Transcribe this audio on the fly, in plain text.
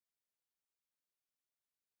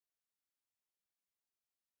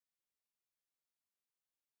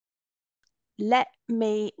let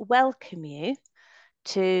me welcome you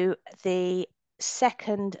to the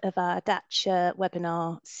second of our DACHA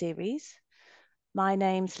webinar series. My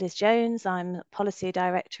name's Liz Jones. I'm Policy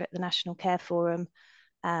Director at the National Care Forum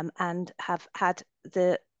and have had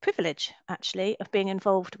the privilege, actually, of being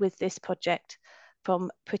involved with this project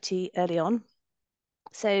from pretty early on.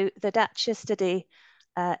 So the DACHA study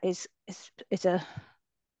is a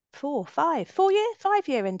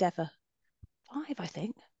 5-year endeavour. 5, I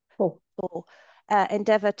think. 4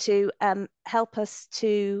 endeavour to help us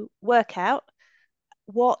to work out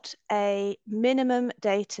what a minimum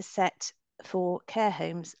data set for care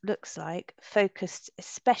homes looks like, focused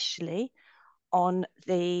especially on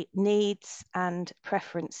the needs and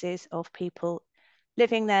preferences of people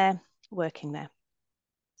living there, working there.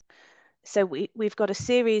 So we've got a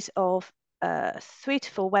series of 3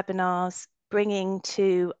 to 4 webinars bringing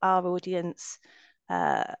to our audience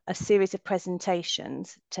a series of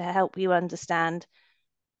presentations to help you understand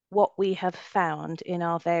what we have found in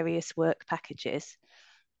our various work packages.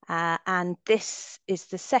 And this is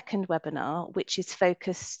the second webinar, which is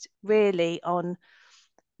focused really on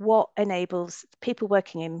what enables people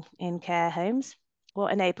working in care homes,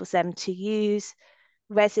 what enables them to use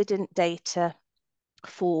resident data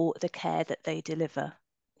for the care that they deliver.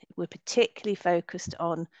 We're particularly focused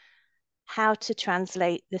on how to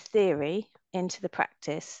translate the theory into the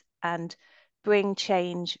practice and bring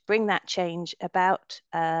that change about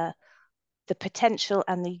the potential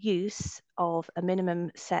and the use of a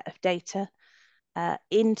minimum set of data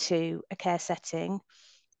into a care setting.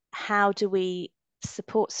 How do we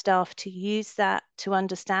support staff to use that, to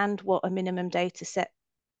understand what a minimum data set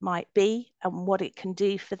might be and what it can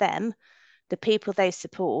do for them, the people they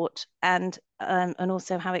support, and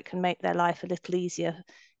also how it can make their life a little easier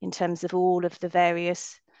in terms of all of the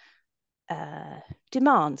various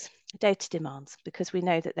data demands, because we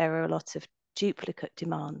know that there are a lot of duplicate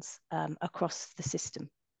demands across the system.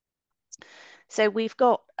 So we've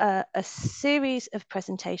got a series of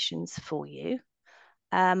presentations for you.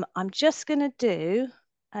 I'm just going to do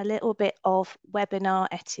a little bit of webinar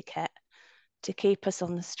etiquette to keep us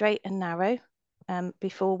on the straight and narrow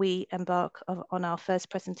before we embark on our first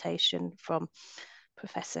presentation from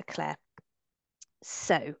Professor Claire.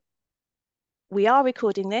 So we are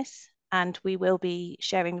recording this and we will be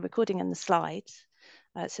sharing the recording and the slides.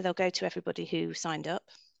 So they'll go to everybody who signed up.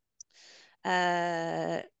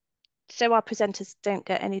 So our presenters don't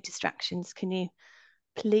get any distractions, can you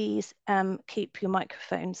please keep your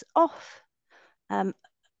microphones off?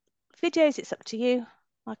 Videos, it's up to you.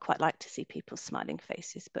 I quite like to see people's smiling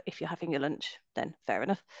faces, but if you're having your lunch, then fair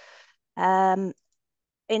enough.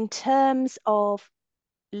 In terms of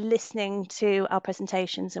listening to our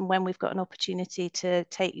presentations and when we've got an opportunity to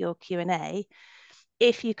take your Q&A,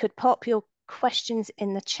 if you could pop your questions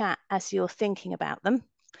in the chat as you're thinking about them.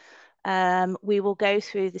 We will go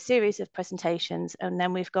through the series of presentations and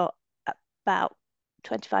then we've got about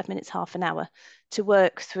 25 minutes, half an hour to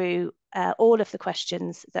work through all of the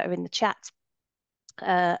questions that are in the chat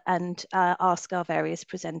and ask our various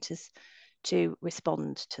presenters to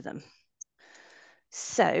respond to them.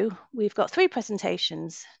 So we've got 3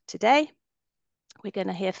 presentations today. We're going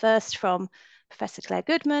to hear first from Professor Claire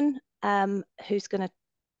Goodman, who's going to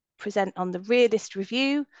present on the realist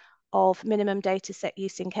review of minimum data set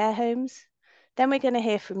use in care homes. Then we're going to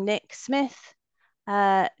hear from Nick Smith,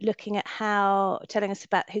 looking at telling us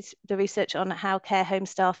about the research on how care home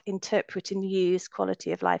staff interpret and use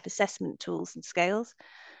quality of life assessment tools and scales,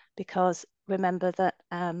 because remember that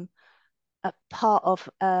a part of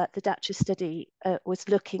the DACHA study was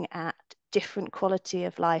looking at different quality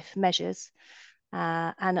of life measures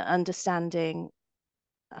and understanding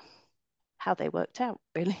how they worked out,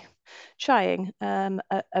 really. Trying a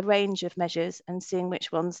range of measures and seeing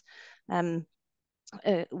which ones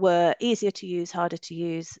were easier to use, harder to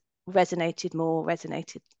use, resonated more,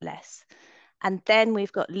 resonated less. And then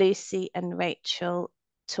we've got Lucy and Rachel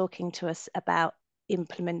talking to us about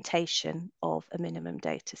implementation of a minimum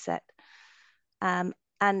data set.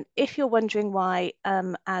 And if you're wondering why,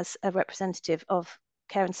 as a representative of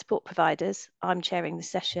care and support providers, I'm chairing the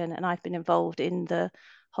session and I've been involved in the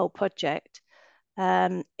whole project,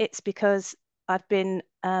 it's because I've been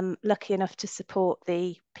lucky enough to support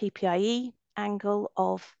the PPIE angle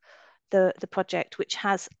of the project, which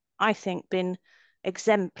has, I think, been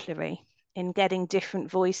exemplary in getting different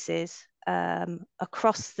voices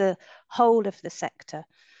across the whole of the sector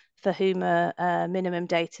for whom a minimum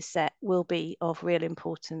data set will be of real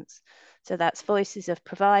importance. So that's voices of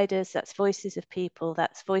providers, that's voices of people,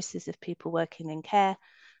 that's voices of people working in care,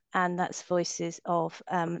 and that's voices of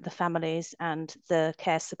the families and the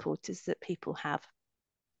care supporters that people have.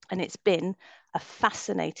 And it's been a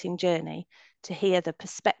fascinating journey to hear the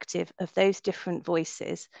perspective of those different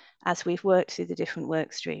voices as we've worked through the different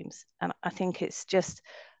work streams. And I think it's just,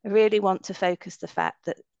 I really want to focus the fact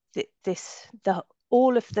that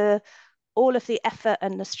all of the effort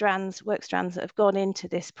and the work strands that have gone into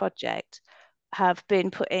this project have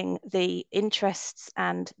been putting the interests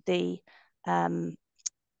and the,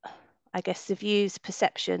 I guess, the views,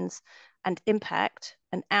 perceptions, and impact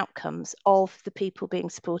and outcomes of the people being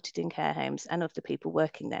supported in care homes and of the people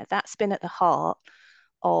working there. That's been at the heart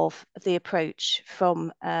of the approach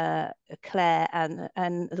from Claire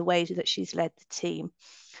and the way that she's led the team.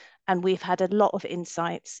 And we've had a lot of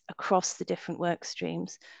insights across the different work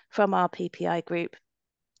streams from our PPI group.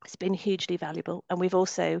 It's been hugely valuable. And we've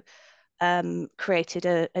also created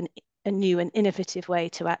a new and innovative way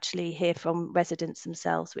to actually hear from residents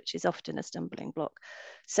themselves, which is often a stumbling block.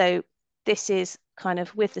 So this is kind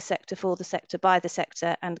of with the sector, for the sector, by the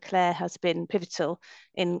sector, and Claire has been pivotal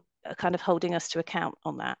in kind of holding us to account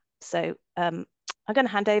on that. So I'm going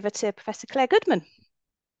to hand over to Professor Claire Goodman.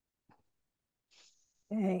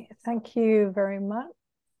 Okay, thank you very much.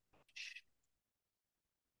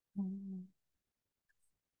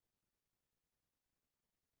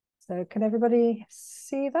 So can everybody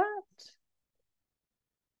see that?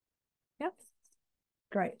 Yep.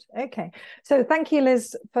 Great. Okay. So thank you,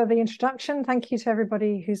 Liz, for the introduction. Thank you to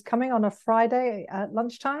everybody who's coming on a Friday at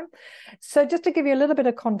lunchtime. So just to give you a little bit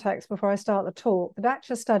of context before I start the talk, the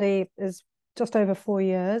DACHA study is just over 4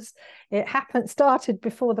 years. It started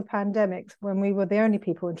before the pandemic when we were the only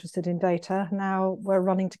people interested in data. Now we're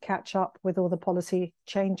running to catch up with all the policy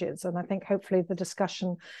changes. And I think hopefully the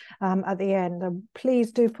discussion at the end,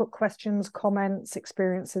 please do put questions, comments,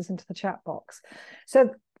 experiences into the chat box. So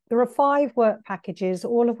there are 5 work packages,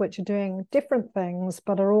 all of which are doing different things,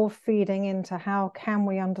 but are all feeding into how can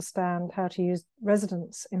we understand how to use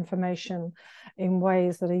residents' information in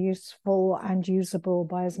ways that are useful and usable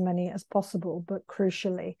by as many as possible, but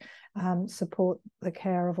crucially support the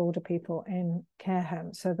care of older people in care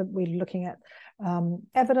homes. So that we're looking at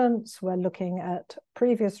evidence, we're looking at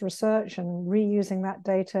previous research and reusing that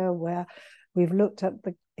data, where we've looked at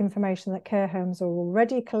the information that care homes are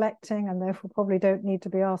already collecting and therefore probably don't need to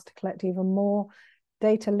be asked to collect even more.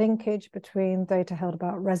 Data linkage between data held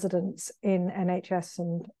about residents in NHS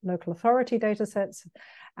and local authority data sets.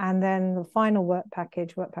 And then the final work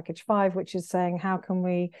package 5, which is saying how can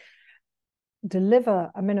we deliver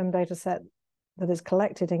a minimum data set that is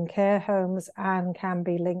collected in care homes and can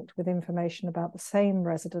be linked with information about the same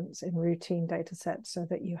residents in routine data sets so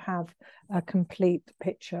that you have a complete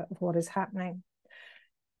picture of what is happening.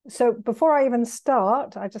 So before I even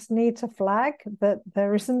start, I just need to flag that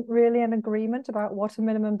there isn't really an agreement about what a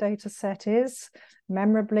minimum data set is.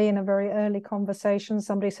 Memorably, in a very early conversation,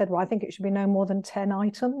 somebody said, well, I think it should be no more than 10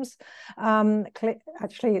 items.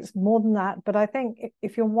 Actually, it's more than that. But I think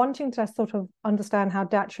if you're wanting to sort of understand how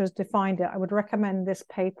DACHA has defined it, I would recommend this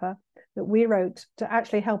paper that we wrote to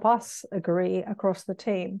actually help us agree across the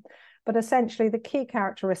team. But essentially, the key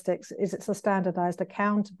characteristics is it's a standardized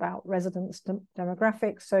account about residents'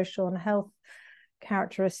 demographics, social and health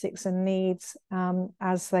characteristics and needs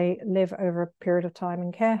as they live over a period of time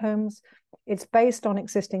in care homes. It's based on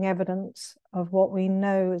existing evidence of what we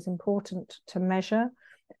know is important to measure,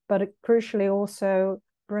 but crucially also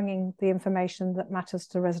bringing the information that matters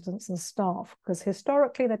to residents and staff, because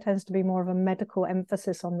historically there tends to be more of a medical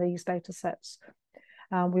emphasis on these data sets.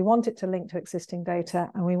 We want it to link to existing data,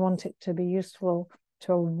 and we want it to be useful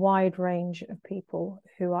to a wide range of people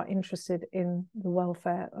who are interested in the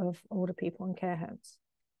welfare of older people in care homes.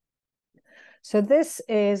 So this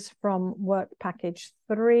is from work package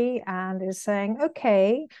 3 and is saying,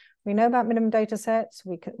 okay, we know about minimum data sets.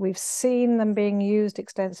 We've seen them being used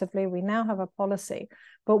extensively. We now have a policy,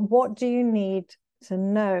 but what do you need to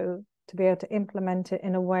know to be able to implement it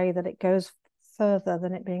in a way that it goes further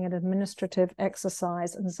than it being an administrative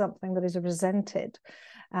exercise and something that is resented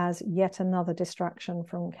as yet another distraction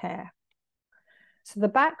from care? So the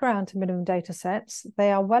background to minimum data sets,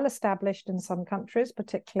 they are well established in some countries,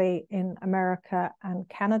 particularly in America and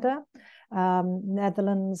Canada,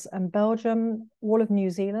 Netherlands and Belgium. All of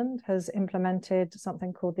New Zealand has implemented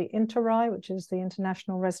something called the INTERI, which is the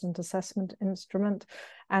International Resident Assessment Instrument,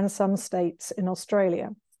 and some states in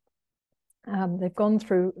Australia. They've gone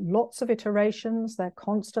through lots of iterations. They're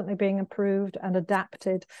constantly being improved and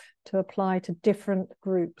adapted to apply to different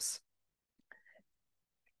groups.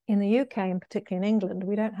 In the UK, and particularly in England,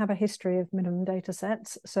 we don't have a history of minimum data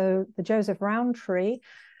sets. So the Joseph Rowntree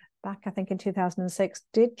back, I think in 2006,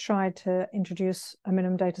 did try to introduce a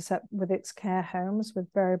minimum data set with its care homes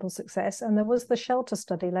with variable success. And there was the shelter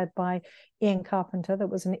study led by Ian Carpenter. That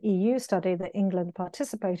was an EU study that England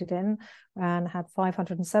participated in and had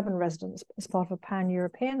 507 residents as part of a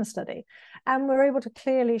pan-European study. And we're able to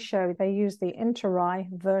clearly show, they used the inter-RI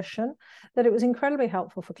version, that it was incredibly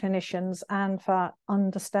helpful for clinicians and for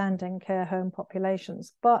understanding care home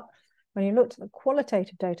populations. But when you looked at the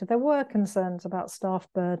qualitative data, there were concerns about staff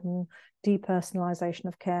burden, depersonalization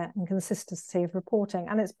of care, and consistency of reporting.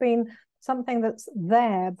 And it's been something that's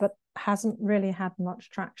there, but hasn't really had much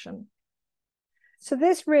traction. So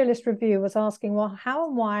this realist review was asking, well, how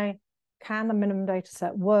and why can a minimum data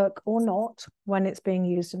set work or not when it's being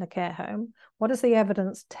used in a care home? What does the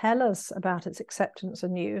evidence tell us about its acceptance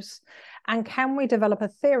and use? And can we develop a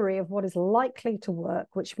theory of what is likely to work,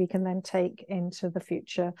 which we can then take into the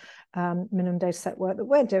future minimum data set work that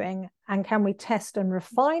we're doing? And can we test and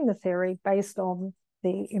refine the theory based on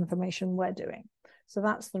the information we're doing? So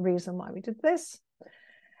that's the reason why we did this.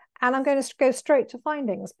 And I'm going to go straight to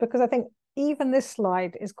findings, because I think even this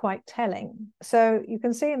slide is quite telling. So you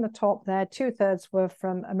can see in the top there, 2/3 were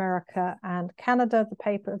from America and Canada, the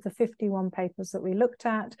paper of the 51 papers that we looked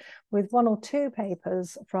at, with 1 or 2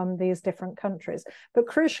 papers from these different countries. But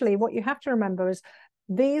crucially, what you have to remember is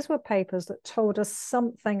these were papers that told us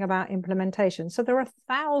something about implementation. So there are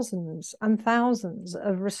thousands and thousands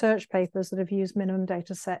of research papers that have used minimum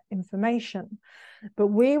data set information. But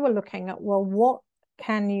we were looking at, well, what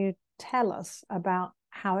can you tell us about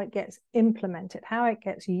how it gets implemented, how it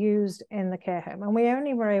gets used in the care home? And we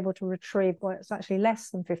only were able to retrieve, well, it's actually less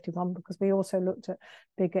than 51, because we also looked at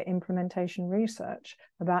bigger implementation research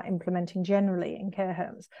about implementing generally in care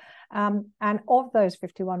homes. And of those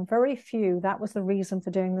 51, very few, that was the reason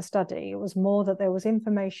for doing the study. It was more that there was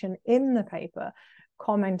information in the paper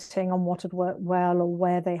commenting on what had worked well or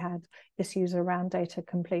where they had issues around data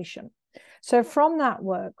completion. So from that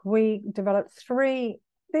work, we developed 3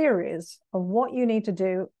 theories of what you need to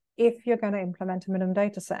do if you're going to implement a minimum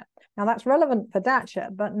data set. Now that's relevant for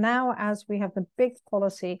DACHA, but now as we have the big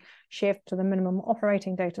policy shift to the minimum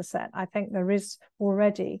operating data set, I think there is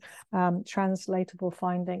already translatable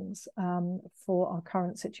findings for our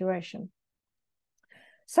current situation.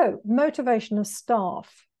 So motivation of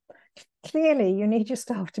staff. Clearly you need your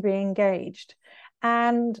staff to be engaged,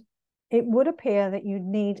 and it would appear that you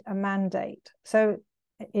need a mandate. So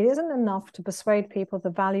it isn't enough to persuade people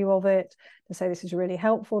the value of it, to say this is really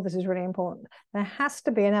helpful, this is really important. There has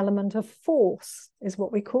to be an element of force, is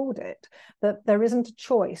what we called it, that there isn't a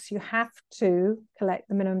choice. You have to collect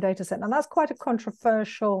the minimum data set. And that's quite a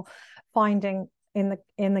controversial finding in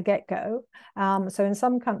the get-go. So in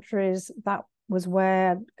some countries, that was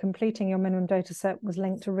where completing your minimum data set was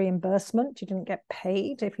linked to reimbursement. You didn't get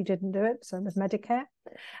paid if you didn't do it, so with Medicare,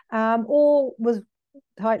 or was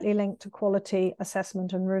tightly linked to quality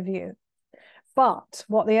assessment and review. But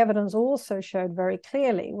what the evidence also showed very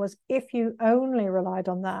clearly was if you only relied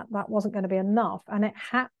on that, that wasn't going to be enough. And it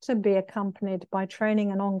had to be accompanied by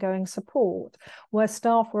training and ongoing support, where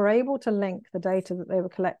staff were able to link the data that they were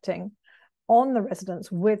collecting on the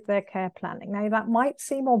residents with their care planning. Now, that might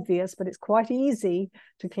seem obvious, but it's quite easy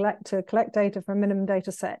to collect data from a minimum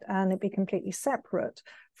data set and it be completely separate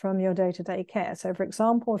from your day-to-day care. So, for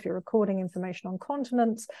example, if you're recording information on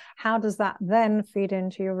continence, how does that then feed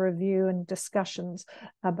into your review and discussions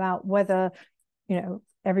about whether, you know,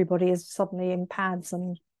 everybody is suddenly in pads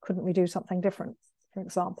and couldn't we do something different, for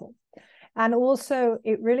example? And also,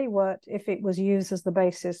 it really worked if it was used as the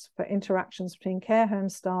basis for interactions between care home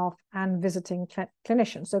staff and visiting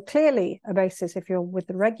clinicians. So clearly a basis if you're with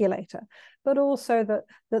the regulator, but also that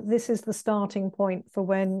this is the starting point for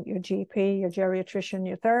when your GP, your geriatrician,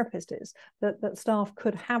 your therapist is, that staff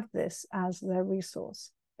could have this as their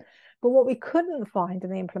resource. But what we couldn't find in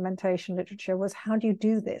the implementation literature was, how do you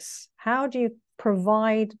do this? How do you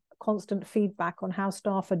provide constant feedback on how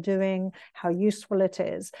staff are doing, how useful it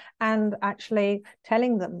is, and actually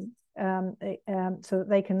telling them so that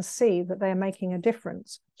they can see that they're making a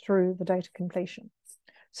difference through the data completion.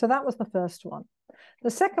 So that was the first one.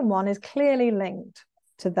 The second one is clearly linked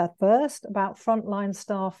to that first, about frontline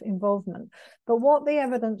staff involvement. But what the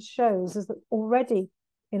evidence shows is that already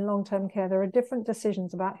in long-term care, there are different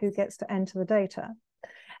decisions about who gets to enter the data.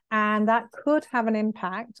 And that could have an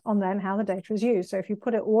impact on then how the data is used. So if you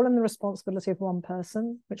put it all in the responsibility of one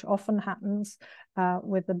person, which often happens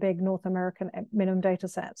with the big North American minimum data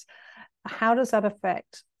sets, how does that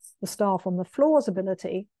affect the staff on the floor's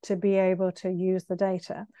ability to be able to use the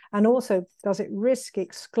data? And also, does it risk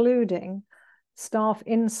excluding staff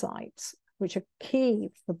insights, which are key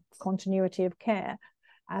for continuity of care,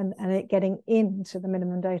 and it getting into the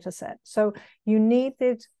minimum data set. So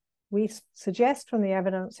we suggest from the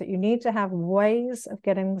evidence that you need to have ways of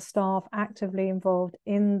getting the staff actively involved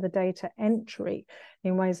in the data entry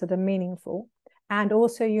in ways that are meaningful. And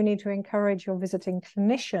also you need to encourage your visiting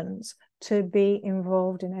clinicians to be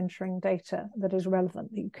involved in entering data that is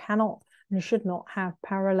relevant. You cannot and should not have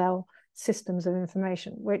parallel systems of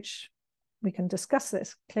information, which we can discuss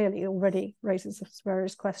this clearly already raises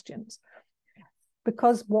various questions.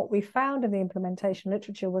 Because what we found in the implementation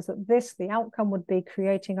literature was that the outcome would be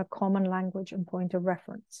creating a common language and point of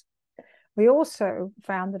reference. We also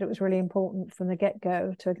found that it was really important from the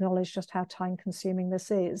get-go to acknowledge just how time-consuming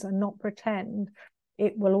this is and not pretend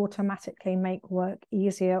it will automatically make work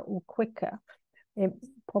easier or quicker. It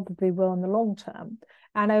probably will in the long term.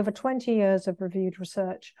 And over 20 years of reviewed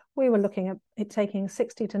research, we were looking at it taking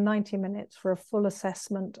 60 to 90 minutes for a full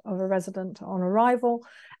assessment of a resident on arrival,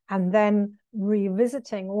 and then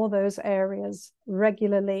revisiting all those areas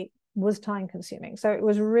regularly was time consuming. So it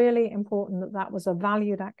was really important that that was a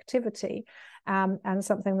valued activity and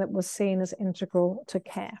something that was seen as integral to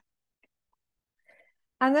care.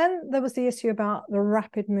 And then there was the issue about the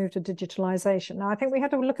rapid move to digitalization. Now, I think we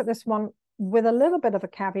had to look at this one with a little bit of a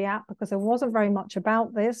caveat because there wasn't very much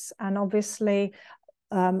about this. And obviously,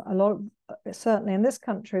 certainly in this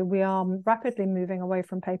country, we are rapidly moving away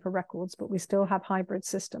from paper records, but we still have hybrid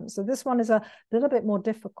systems. So this one is a little bit more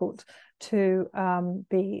difficult to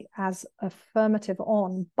be as affirmative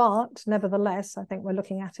on, but nevertheless, I think we're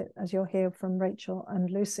looking at it as you'll hear from Rachel and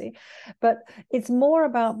Lucy. But it's more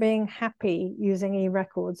about being happy using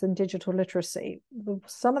e-records and digital literacy.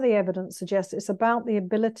 Some of the evidence suggests it's about the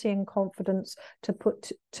ability and confidence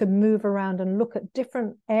to move around and look at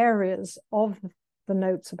different areas of the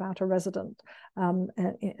notes about a resident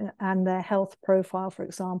and their health profile, for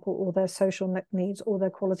example, or their social needs or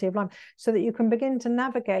their quality of life, so that you can begin to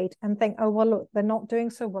navigate and think, oh, well, look, they're not doing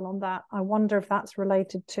so well on that. I wonder if that's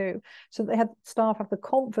related to. So they had staff have the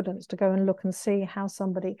confidence to go and look and see how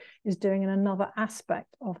somebody is doing in another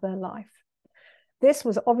aspect of their life. This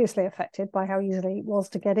was obviously affected by how easily it was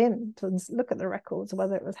to get in to look at the records,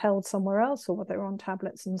 whether it was held somewhere else or whether they were on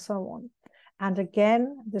tablets and so on. And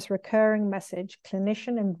again, this recurring message,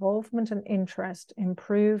 clinician involvement and interest,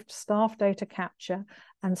 improved staff data capture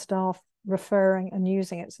and staff referring and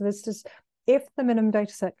using it. So this is, if the minimum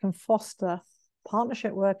data set can foster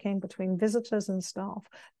partnership working between visitors and staff,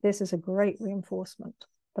 this is a great reinforcement.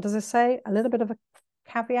 But as I say, a little bit of a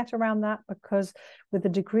caveat around that, because with the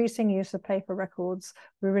decreasing use of paper records,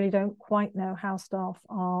 we really don't quite know how staff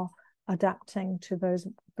are adapting to those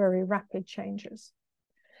very rapid changes.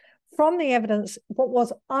 From the evidence, what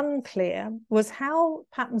was unclear was how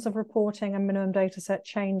patterns of reporting and minimum data set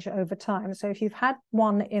change over time. So if you've had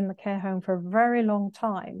one in the care home for a very long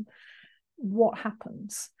time, what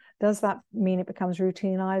happens? Does that mean it becomes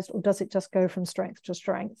routinized, or does it just go from strength to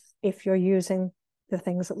strength if you're using the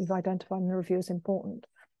things that we've identified in the review as important?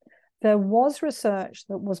 There was research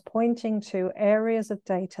that was pointing to areas of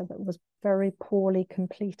data that was very poorly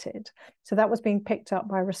completed. So that was being picked up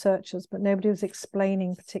by researchers, but nobody was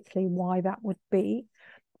explaining particularly why that would be.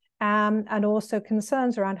 And also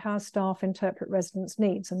concerns around how staff interpret residents'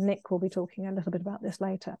 needs. And Nick will be talking a little bit about this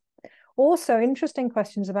later. Also, interesting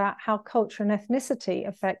questions about how culture and ethnicity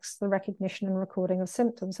affects the recognition and recording of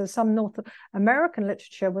symptoms. So some North American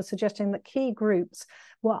literature was suggesting that key groups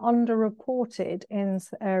were underreported in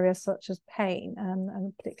areas such as pain,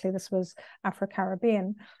 and particularly this was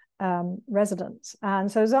Afro-Caribbean residents.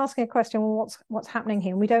 And so I was asking a question, well, what's happening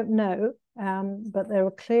here? And we don't know, but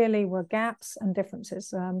there clearly were gaps and differences.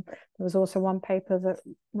 There was also one paper that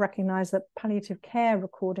recognized that palliative care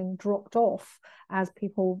recording dropped off as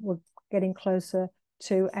people were getting closer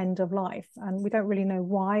to end of life. And we don't really know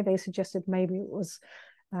why. They suggested maybe it was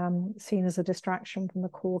seen as a distraction from the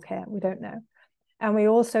core care. We don't know. And we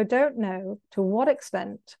also don't know to what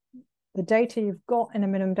extent the data you've got in a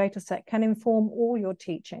minimum data set can inform all your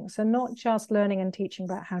teaching. So not just learning and teaching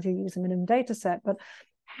about how to use a minimum data set, but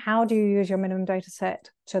how do you use your minimum data set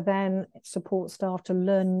to then support staff to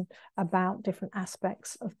learn about different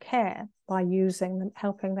aspects of care by using them,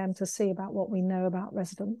 helping them to see about what we know about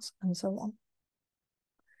residents and so on.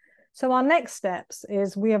 So our next steps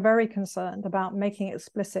is we are very concerned about making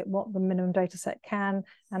explicit what the minimum data set can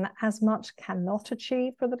and as much cannot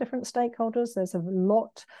achieve for the different stakeholders. There's a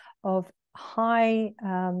lot of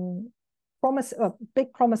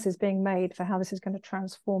big promises being made for how this is going to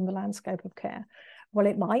transform the landscape of care. Well,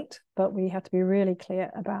 it might, but we have to be really clear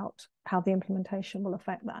about how the implementation will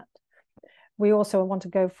affect that. We also want to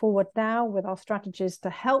go forward now with our strategies to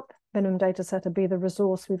help minimum data set to be the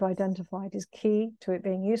resource we've identified is key to it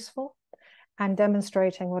being useful. and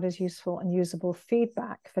demonstrating what is useful and usable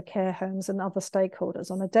feedback for care homes and other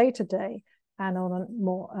stakeholders on a day-to-day and on a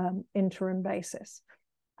more interim basis.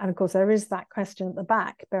 And of course, there is that question at the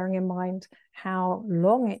back, bearing in mind how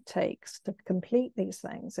long it takes to complete these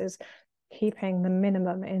things, is keeping the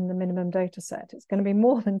minimum in the minimum data set. It's going to be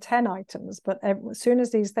more than 10 items, but as soon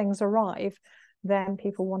as these things arrive, then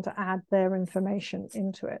people want to add their information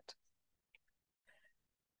into it.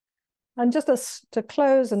 And just to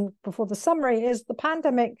close and before the summary is the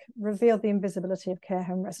pandemic revealed the invisibility of care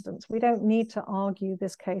home residents. We don't need to argue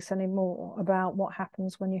this case anymore about what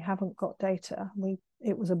happens when you haven't got data.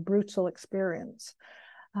 It was a brutal experience.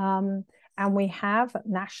 And we have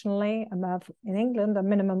nationally, in England, a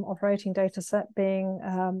minimum operating data set being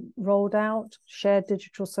rolled out, shared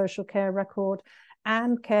digital social care record,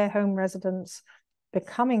 and care home residents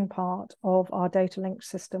becoming part of our data link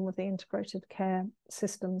system with the integrated care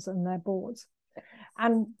systems and their boards.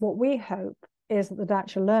 And what we hope is that the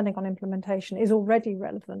DACHA learning on implementation is already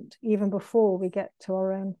relevant even before we get to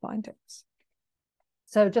our own findings.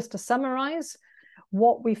 So just to summarize,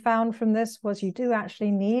 what we found from this was you do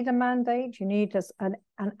actually need a mandate. You need an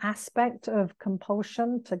aspect of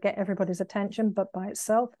compulsion to get everybody's attention, but by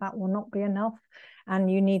itself, that will not be enough.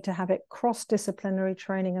 And you need to have it cross-disciplinary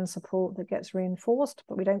training and support that gets reinforced,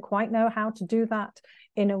 but we don't quite know how to do that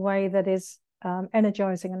in a way that is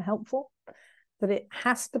energizing and helpful. That it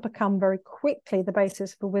has to become very quickly the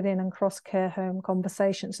basis for within and cross-care home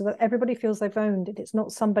conversations so that everybody feels they've owned it. It's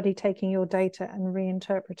not somebody taking your data and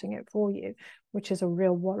reinterpreting it for you, which is a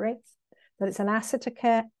real worry. That it's an asset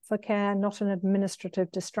for care, not an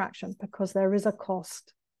administrative distraction, because there is a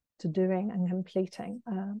cost to doing and completing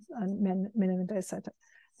a minimum data set.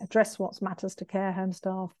 Address what matters to care home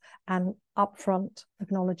staff and upfront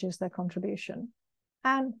acknowledges their contribution.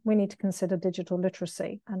 And we need to consider digital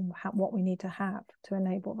literacy and what we need to have to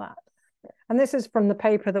enable that. And this is from the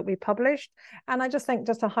paper that we published. And I just think,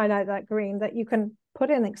 just to highlight that green, that you can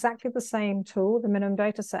put in exactly the same tool, the minimum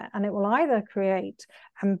data set, and it will either create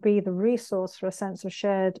and be the resource for a sense of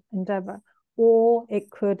shared endeavor, or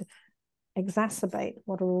it could exacerbate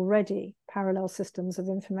what are already parallel systems of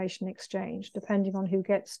information exchange, depending on who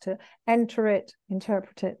gets to enter it,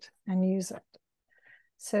 interpret it, and use it.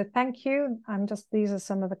 So thank you. These are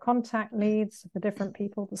some of the contact leads for different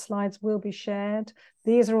people. The slides will be shared.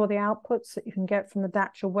 These are all the outputs that you can get from the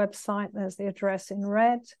DACHA website. There's the address in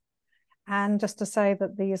red. And just to say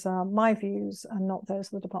that these are my views and not those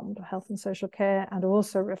of the Department of Health and Social Care, and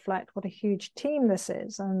also reflect what a huge team this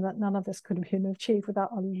is, and that none of this could have been achieved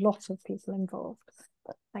without a lot of people involved.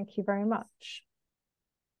 But thank you very much.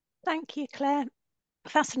 Thank you, Claire.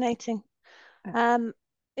 Fascinating.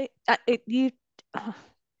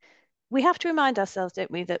 We have to remind ourselves,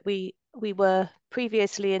 don't we, that we were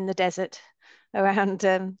previously in the desert around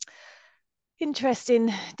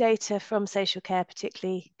interesting data from social care,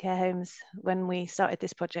 particularly care homes, when we started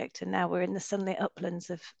this project, and now we're in the sunlit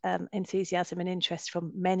uplands of enthusiasm and interest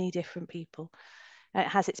from many different people. It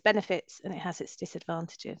has its benefits and it has its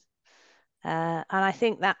disadvantages. And I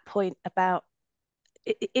think that point about,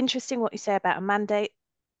 interesting what you say about a mandate.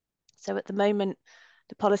 So at the moment,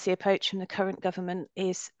 the policy approach from the current government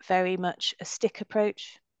is very much a stick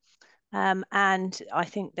approach. And I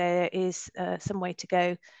think there is some way to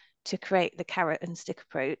go to create the carrot and stick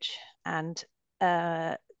approach. And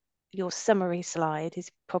your summary slide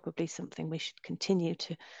is probably something we should continue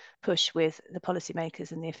to push with the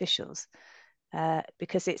policymakers and the officials,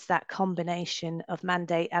 because it's that combination of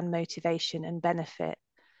mandate and motivation and benefit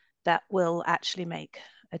that will actually make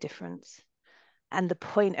a difference. And the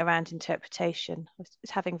point around interpretation, I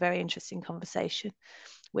was having a very interesting conversation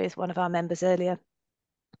with one of our members earlier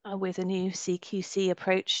with a new CQC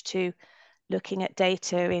approach to looking at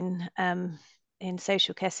data in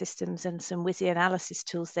social care systems and some WYSI analysis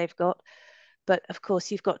tools they've got. But of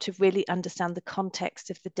course, you've got to really understand the context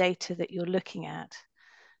of the data that you're looking at.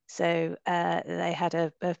 So they had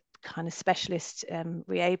a kind of specialist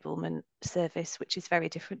reablement service, which is very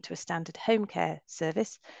different to a standard home care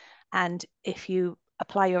service. And if you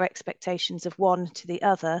apply your expectations of one to the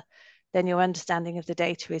other, then your understanding of the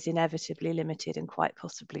data is inevitably limited and quite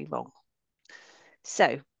possibly wrong.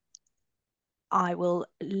 So I will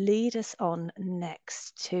lead us on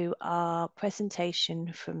next to our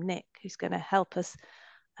presentation from Nick, who's going to help us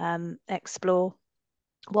explore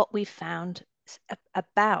what we've found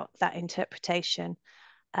about that interpretation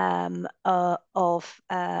of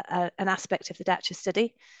an aspect of the DACHA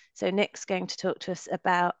study. So Nick's going to talk to us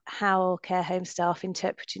about how care home staff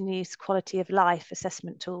interpret and use quality of life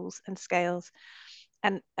assessment tools and scales.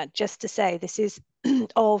 And just to say, this is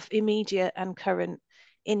of immediate and current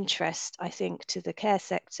interest, I think, to the care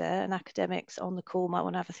sector, and academics on the call might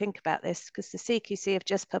want to have a think about this, because the CQC have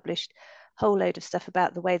just published a whole load of stuff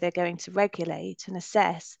about the way they're going to regulate and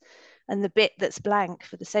assess. And the bit that's blank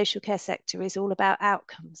for the social care sector is all about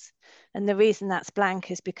outcomes. And the reason that's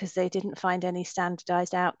blank is because they didn't find any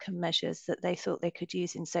standardized outcome measures that they thought they could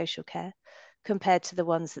use in social care compared to the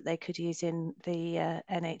ones that they could use in the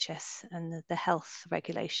NHS and the health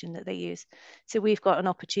regulation that they use. So we've got an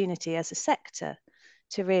opportunity as a sector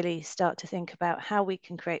to really start to think about how we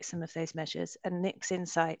can create some of those measures. And Nick's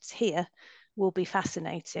insights here will be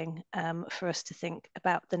fascinating for us to think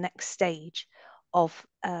about the next stage of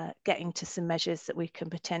getting to some measures that we can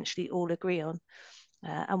potentially all agree on,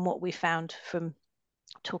 and what we found from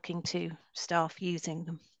talking to staff using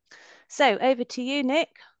them. So over to you, Nick.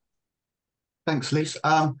 Thanks, Liz.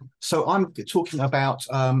 So I'm talking about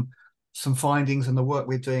some findings and the work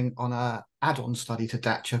we're doing on an add-on study to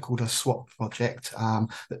DACHA called a SWAP project.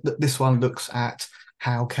 This one looks at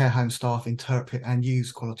how care home staff interpret and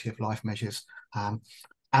use quality of life measures.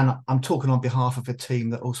 And I'm talking on behalf of a team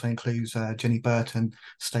that also includes Jenny Burton,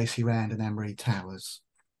 Stacey Rand and Anne-Marie Towers.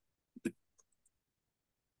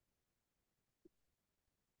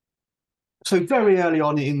 So very early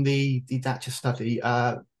on in the DACHA study,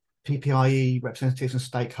 PPIE representatives and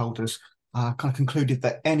stakeholders kind of concluded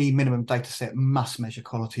that any minimum data set must measure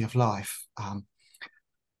quality of life.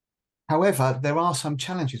 However, there are some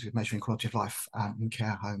challenges with measuring quality of life in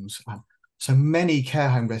care homes. So many care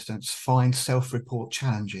home residents find self-report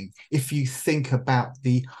challenging. If you think about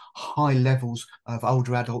the high levels of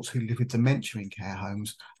older adults who live with dementia in care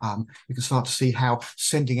homes, you can start to see how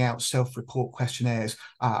sending out self-report questionnaires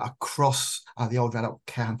across the older adult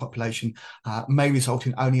care home population may result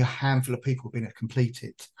in only a handful of people being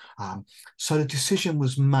completed. So the decision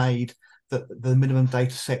was made that the minimum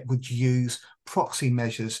data set would use proxy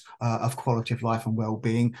measures of quality of life and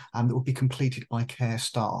well-being that would be completed by care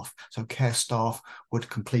staff. So care staff would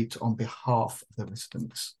complete on behalf of the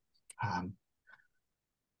residents.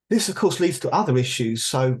 This, of course, leads to other issues.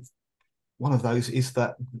 So one of those is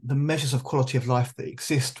that the measures of quality of life that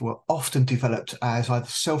exist were often developed as either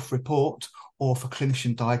self-report or for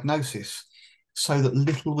clinician diagnosis, so that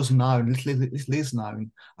little is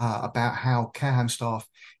known about how care home staff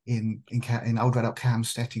in older adult care home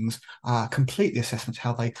settings complete the assessments,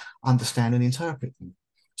 how they understand and interpret them.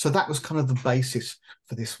 So that was kind of the basis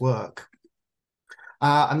for this work.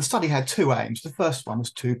 And the study had two aims. The first one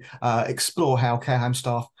was to explore how care home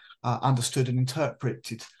staff understood and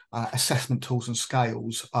interpreted assessment tools and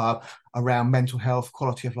scales around mental health,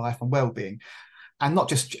 quality of life and well-being. And not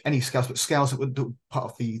just any scales, but scales that were part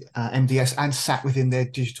of the MDS and sat within their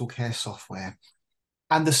digital care software.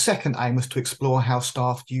 And the second aim was to explore how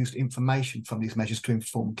staff used information from these measures to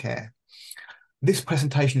inform care. This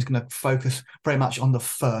presentation is going to focus very much on the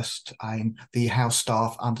first aim, the how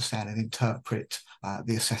staff understand and interpret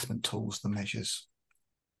the assessment tools, the measures.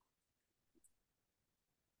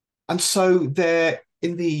 And so there,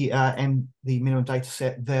 in the minimum data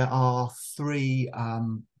set, there are three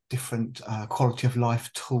different quality of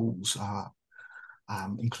life tools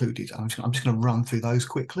included. I'm just going to run through those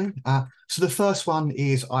quickly. So the first one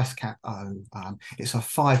is IceCap-O. It's a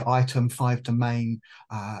 5-item, 5-domain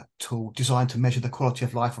tool designed to measure the quality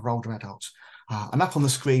of life of older adults. And up on the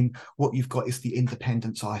screen, what you've got is the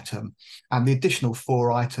independence item. And the additional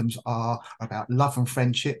 4 items are about love and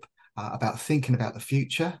friendship, about thinking about the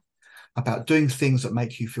future, about doing things that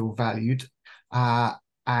make you feel valued, and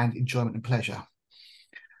enjoyment and pleasure.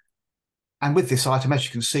 And with this item, as you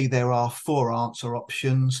can see, there are 4 answer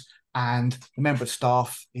options, and the member of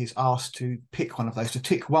staff is asked to pick one of those, to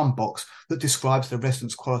tick one box that describes the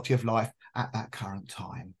resident's quality of life at that current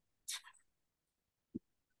time.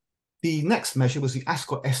 The next measure was the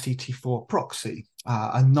Ascot STT4 proxy,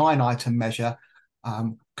 a 9-item measure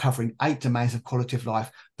covering 8 domains of quality of life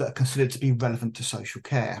that are considered to be relevant to social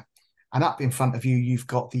care. And up in front of you, you've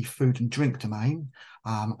got the food and drink domain,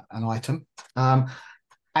 an item.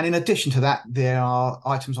 And in addition to that, there are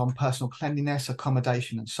items on personal cleanliness,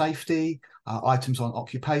 accommodation and safety, items on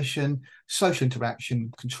occupation, social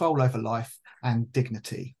interaction, control over life and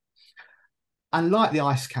dignity. And like the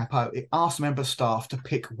IceCap-O, it asks a member of staff to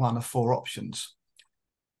pick one of 4 options.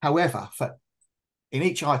 However, in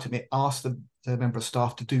each item, it asks the member of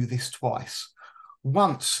staff to do this twice.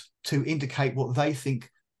 Once to indicate what they think,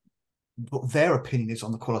 what their opinion is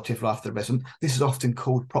on the quality of life of the resident. This is often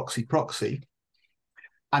called proxy.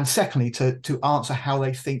 And secondly, to answer how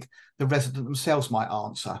they think the resident themselves might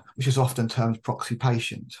answer, which is often termed proxy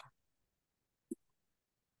patient.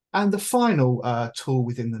 And the final tool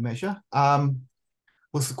within the measure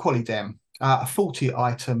was the QualiDem. 40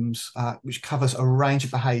 items, which covers a range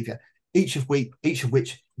of behaviour, each of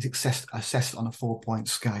which is assessed on a 4-point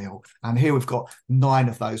scale. And here we've got 9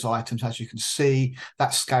 of those items. As you can see,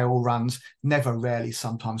 that scale runs never, rarely,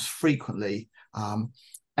 sometimes frequently. And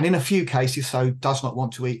in a few cases, so does not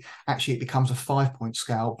want to eat, actually it becomes a 5-point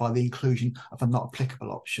scale by the inclusion of a not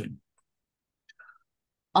applicable option.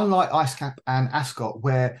 Unlike IceCap and ASCOT,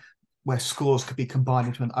 where scores could be combined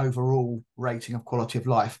into an overall rating of quality of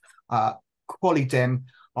life, QualiDem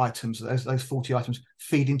items, those 40 items,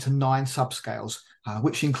 feed into 9 subscales,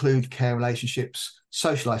 which include care relationships,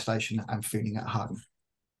 social isolation, and feeling at home.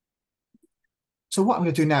 So what I'm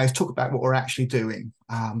going to do now is talk about what we're actually doing.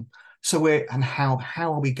 How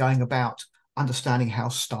are we going about understanding how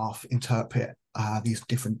staff interpret these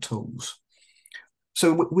different tools?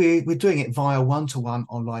 So we're doing it via one-to-one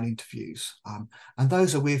online interviews, and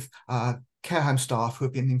those are with care home staff who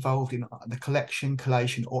have been involved in the collection,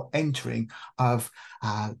 collation, or entering of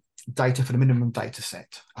data for the minimum data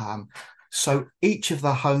set. So each of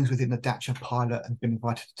the homes within the DACHA pilot have been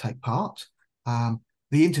invited to take part.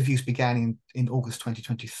 The interviews began in August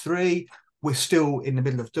 2023. We're still in the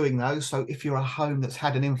middle of doing those. So if you're a home that's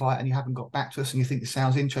had an invite and you haven't got back to us and you think this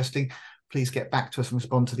sounds interesting, please get back to us and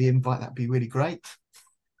respond to the invite. That'd be really great.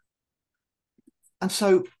 And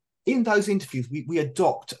so in those interviews, we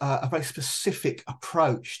adopt a very specific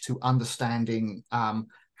approach to understanding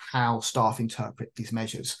how staff interpret these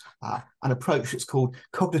measures, an approach that's called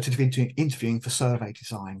cognitive interviewing for survey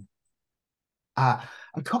design.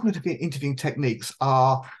 And cognitive interviewing techniques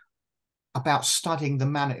are about studying the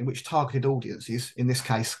manner in which targeted audiences, in this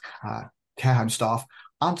case, care home staff,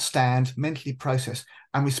 understand, mentally process,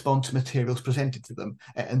 and respond to materials presented to them,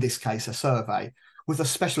 in this case, a survey, with a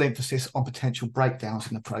special emphasis on potential breakdowns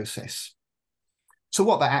in the process. So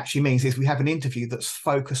what that actually means is we have an interview that's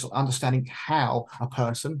focused on understanding how a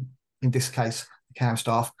person, in this case, the care home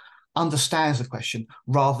staff, understands the question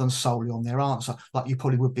rather than solely on their answer, like you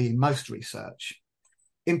probably would be in most research.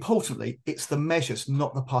 Importantly, it's the measures,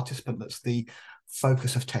 not the participant, that's the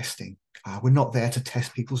focus of testing. We're not there to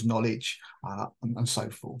test people's knowledge and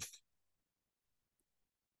so forth.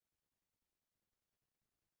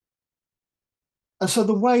 And so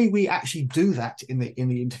the way we actually do that in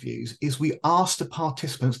the interviews is we ask the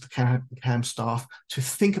participants, the care home staff, to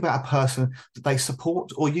think about a person that they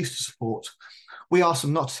support or used to support. We ask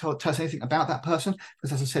them not to tell us anything about that person,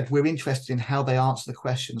 because as I said, we're interested in how they answer the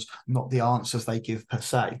questions, not the answers they give per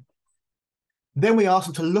se. Then we ask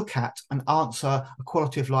them to look at and answer a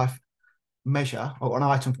quality of life measure, or an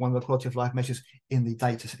item from one of the quality of life measures in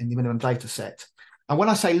the minimum data set. And when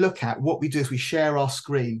I say look at, what we do is we share our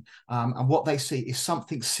screen, and what they see is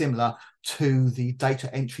something similar to the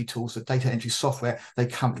data entry tools, the data entry software they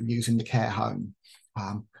currently use in the care home.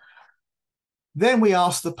 Then we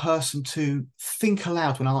ask the person to think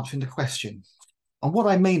aloud when answering the question. And what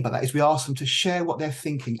I mean by that is we ask them to share what they're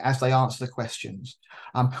thinking as they answer the questions.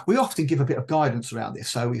 We often give a bit of guidance around this.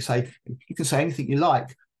 So we say, you can say anything you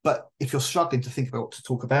like, but if you're struggling to think about what to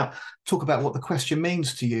talk about what the question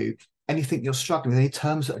means to you. Anything you're struggling with, any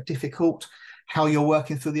terms that are difficult, how you're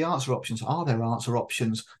working through the answer options. Are there answer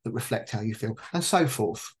options that reflect how you feel, and so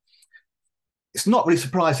forth? It's not really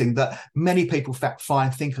surprising that many people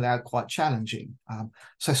find think aloud quite challenging.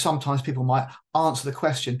 So sometimes people might answer the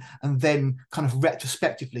question and then kind of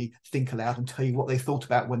retrospectively think aloud and tell you what they thought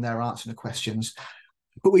about when they're answering the questions.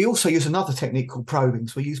 But we also use another technique called probing.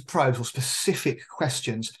 So we use probes, or specific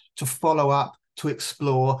questions, to follow up, to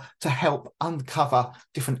explore, to help uncover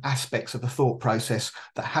different aspects of the thought process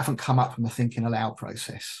that haven't come up from the thinking aloud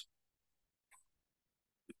process.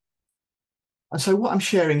 And so what I'm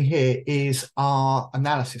sharing here is our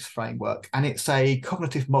analysis framework, and it's a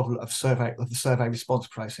cognitive model of the survey response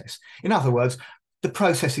process. In other words, the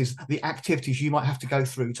processes, the activities you might have to go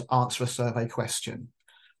through to answer a survey question.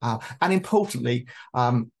 And importantly,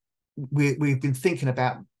 we've been thinking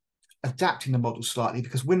about adapting the model slightly,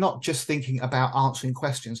 because we're not just thinking about answering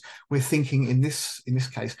questions. We're thinking in this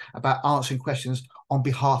case about answering questions on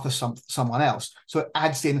behalf of someone else. So it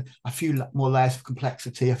adds in a few more layers of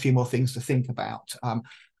complexity, a few more things to think about.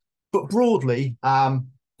 But broadly,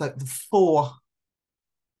 the 4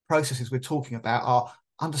 processes we're talking about are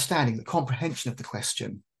understanding, the comprehension of the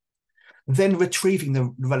question, then retrieving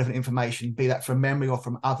the relevant information, be that from memory or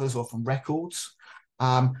from others or from records.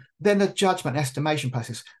 Then the judgment estimation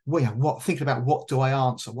process. Well, thinking about what do I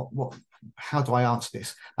answer? How do I answer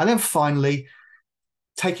this? And then finally,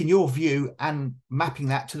 taking your view and mapping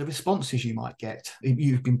that to the responses you might get,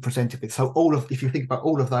 you've been presented with. So if you think about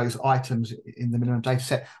all of those items in the minimum data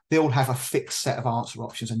set, they all have a fixed set of answer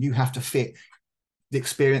options, and you have to fit the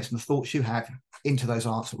experience and the thoughts you have into those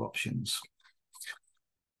answer options.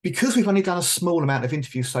 Because we've only done a small amount of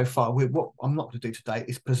interviews so far, what I'm not going to do today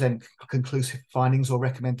is present conclusive findings or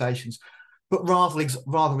recommendations, but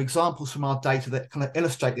rather examples from our data that kind of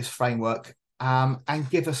illustrate this framework and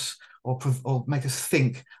give us or make us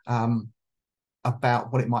think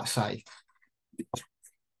about what it might say.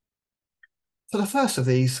 So the first of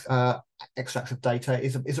these extracts of data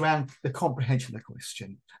is around the comprehension of the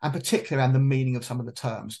question, and particularly around the meaning of some of the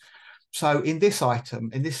terms. So in this item,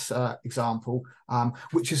 in this example,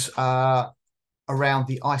 which is around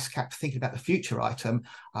the ice cap thinking about the future item,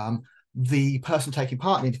 the person taking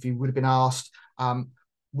part in the interview would have been asked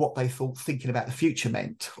what they thought thinking about the future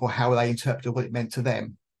meant, or how they interpreted what it meant to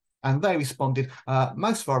them. And they responded,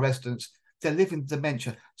 most of our residents, they're living with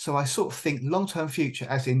dementia, so I sort of think long-term future,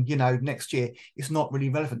 as in, you know, next year, is not really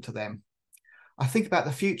relevant to them. I think about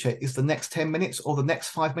the future is the next 10 minutes or the next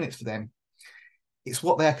 5 minutes for them. It's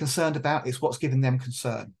what they're concerned about, it's what's giving them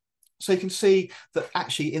concern. So you can see that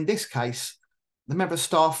actually in this case, the member of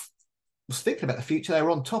staff was thinking about the future, they were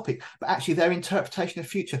on topic, but actually their interpretation of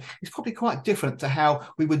future is probably quite different to how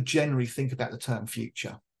we would generally think about the term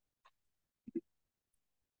future.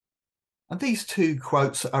 And these two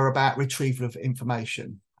quotes are about retrieval of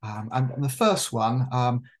information. And the first one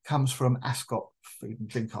comes from Ascot food and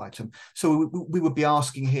drink item. So we would be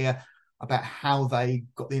asking here about how they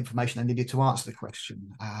got the information they needed to answer the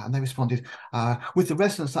question. And they responded, with the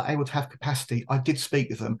residents that are able to have capacity, I did speak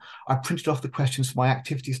with them. I printed off the questions for my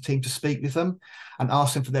activities team to speak with them and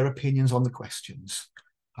asked them for their opinions on the questions.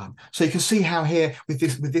 So you can see how here with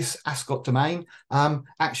this Ascot domain,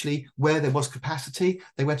 actually where there was capacity,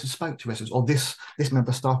 they went and spoke to residents, or this member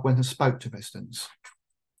of staff went and spoke to residents.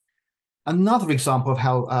 Another example of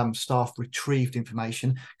how staff retrieved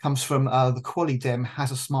information comes from the QualiDem has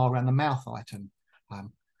a smile around the mouth item.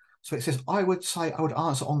 So it says, I would say I would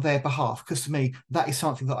answer on their behalf, because to me, that is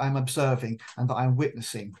something that I'm observing and that I'm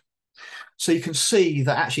witnessing. So you can see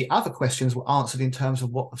that actually other questions were answered in terms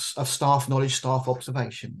of staff knowledge, staff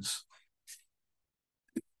observations.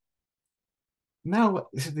 Now,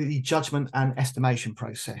 this is the judgment and estimation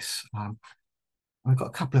process. I've got a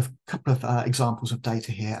couple of examples of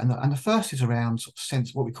data here, and the first is around sort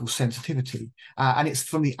of what we call sensitivity, and it's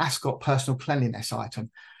from the Ascot personal cleanliness item.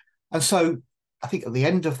 And so I think at the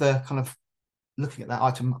end of the kind of looking at that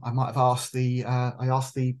item, I might have asked the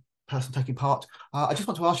person taking part, I just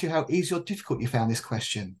want to ask you how easy or difficult you found this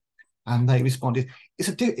question. And they responded,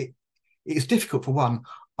 it is difficult for one.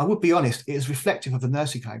 I would be honest, it is reflective of the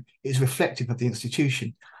nursing home. It is reflective of the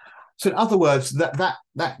institution. So in other words, that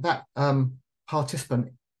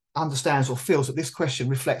participant understands or feels that this question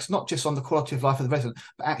reflects not just on the quality of life of the resident,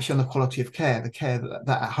 but actually on the quality of care, the care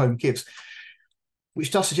that at home gives,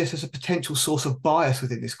 which does suggest there's a potential source of bias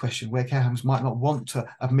within this question where care homes might not want to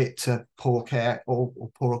admit to poor care or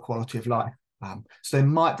poorer quality of life. So there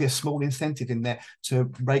might be a small incentive in there to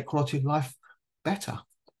rate quality of life better.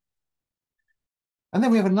 And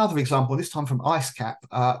then we have another example, this time from IceCap,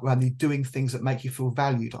 around the doing things that make you feel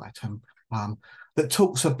valued item, that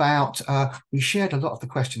talks about, we shared a lot of the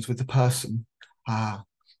questions with the person.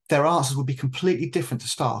 Their answers would be completely different to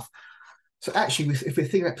staff. So actually, if we're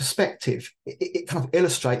thinking about perspective, it kind of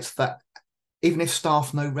illustrates that even if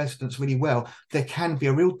staff know residents really well, there can be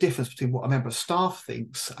a real difference between what a member of staff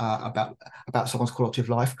thinks about someone's quality of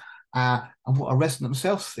life and what a resident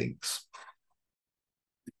themselves thinks.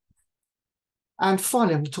 And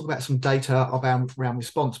finally, I'm going to talk about some data around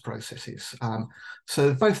response processes.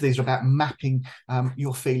 So both of these are about mapping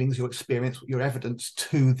your feelings, your experience, your evidence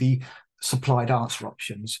to the supplied answer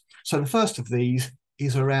options. So the first of these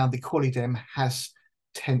is around the QualiDem has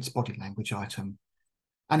tense body language item.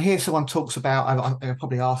 And here someone talks about, I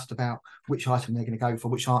probably asked about which item they're going to go for,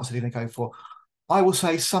 which answer they're going to go for. I will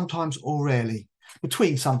say sometimes or rarely,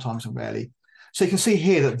 between sometimes and rarely. So you can see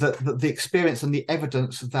here that the experience and the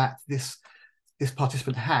evidence that this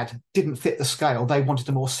participant had didn't fit the scale. They wanted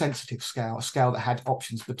a more sensitive scale, a scale that had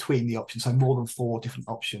options between the options, so more than 4 different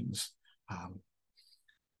options.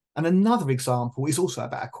 And another example is also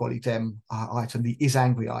about a QualiDem item, the is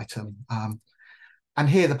angry item. And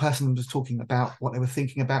here the person was talking about what they were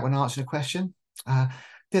thinking about when answering a question.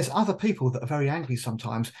 There's other people that are very angry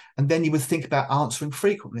sometimes, and then you would think about answering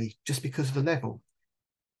frequently just because of the level.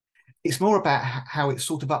 It's more about how it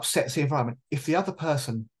sort of upsets the environment. If the other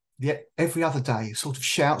person every other day sort of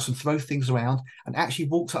shouts and throws things around and actually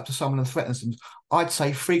walks up to someone and threatens them, I'd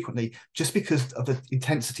say frequently, just because of the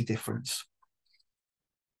intensity difference.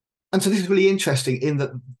 And so this is really interesting in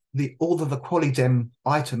that all of the QualiDem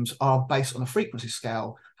items are based on a frequency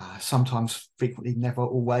scale, sometimes, frequently, never,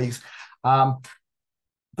 always.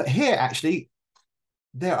 But here, actually,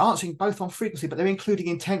 they're answering both on frequency, but they're including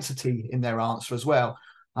intensity in their answer as well.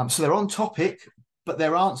 So they're on topic, but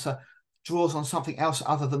their answer draws on something else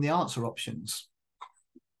other than the answer options.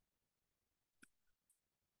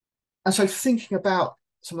 And so thinking about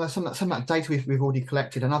some of that data we've already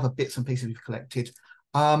collected and other bits and pieces we've collected,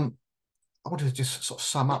 I wanted to just sort of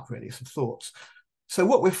sum up really some thoughts. So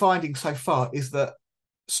what we're finding so far is that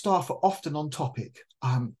staff are often on topic.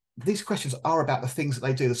 These questions are about the things that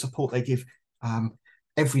they do, the support they give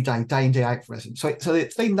every day, day in, day out for residents. So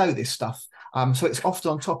they know this stuff. So it's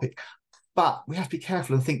often on topic, but we have to be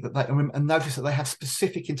careful and think that and notice that they have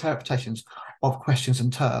specific interpretations of questions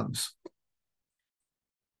and terms.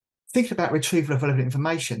 Thinking about retrieval of relevant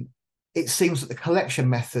information, it seems that the collection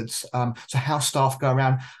methods, so how staff go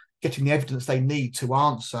around getting the evidence they need to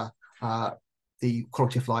answer the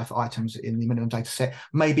quality of life items in the minimum data set,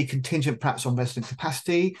 may be contingent perhaps on resident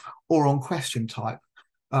capacity or on question type,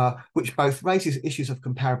 which both raises issues of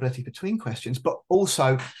comparability between questions, but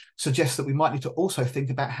also suggests that we might need to also think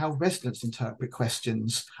about how residents interpret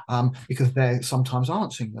questions because they're sometimes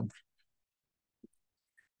answering them.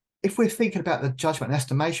 If we're thinking about the judgment and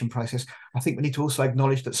estimation process, I think we need to also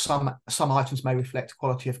acknowledge that some items may reflect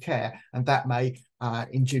quality of care, and that may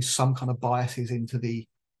induce some kind of biases into the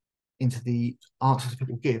answers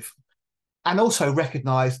people give. And also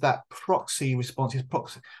recognise that proxy responses,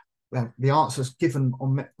 the answers given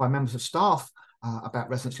by members of staff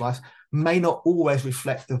about residents' lives may not always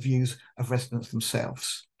reflect the views of residents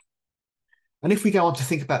themselves. And if we go on to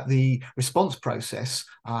think about the response process,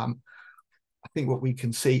 I think what we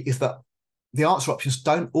can see is that the answer options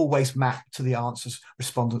don't always map to the answers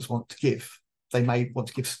respondents want to give. They may want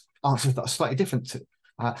to give answers that are slightly different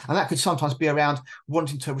and that could sometimes be around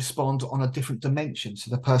wanting to respond on a different dimension.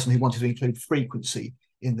 So the person who wanted to include frequency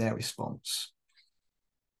in their response.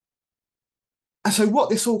 And so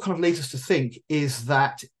what this all kind of leads us to think is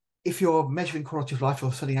that if you're measuring quality of life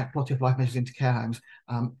or sending out quality of life measures into care homes,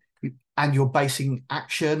 and you're basing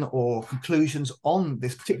action or conclusions on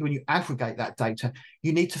this, particularly when you aggregate that data,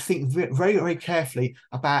 you need to think very, very carefully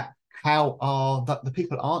about how are the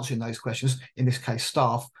people answering those questions, in this case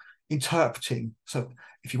staff, interpreting. So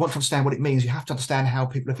if you want to understand what it means, you have to understand how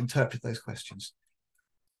people have interpreted those questions.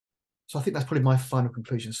 So I think that's probably my final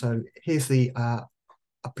conclusion. So here's the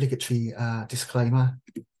obligatory disclaimer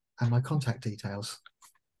and my contact details.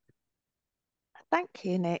 Thank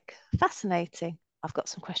you, Nick. Fascinating. I've got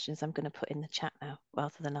some questions I'm going to put in the chat now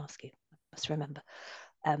rather than ask you. I must remember.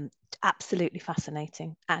 Absolutely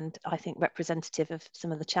fascinating, and I think representative of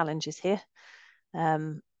some of the challenges here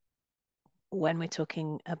when we're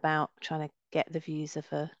talking about trying to get the views of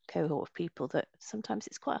a cohort of people that sometimes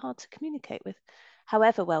it's quite hard to communicate with,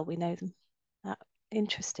 however well we know them.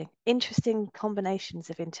 Interesting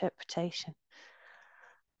combinations of interpretation.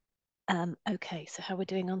 Okay, so how we're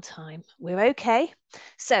doing on time? We're okay.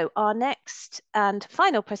 So our next and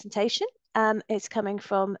final presentation is coming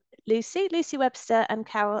from Lucy Webster and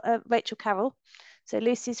Rachel Carroll. So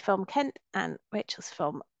Lucy's from Kent and Rachel's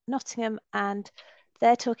from Nottingham, and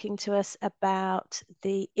they're talking to us about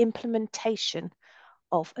the implementation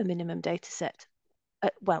of a minimum data set.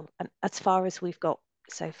 Well, as far as we've got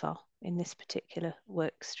so far in this particular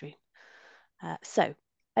work stream. So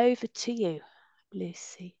over to you,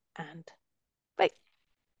 Lucy and Ray.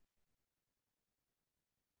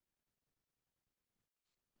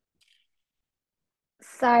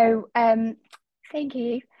 So thank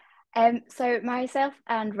you. So myself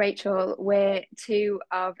and Rachel, we're two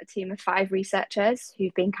of a team of 5 researchers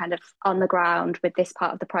who've been kind of on the ground with this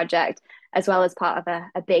part of the project, as well as part of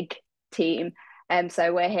a big team.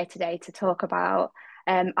 So we're here today to talk about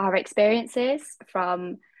our experiences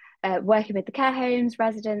from working with the care homes,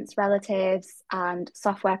 residents, relatives, and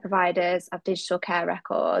software providers of digital care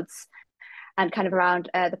records, and kind of around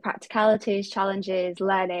the practicalities, challenges,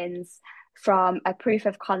 learnings from a proof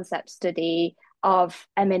of concept study of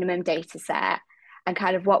a minimum data set and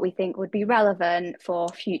kind of what we think would be relevant for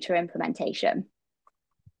future implementation.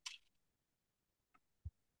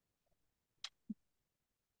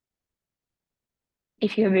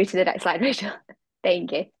 If you move to the next slide, Rachel.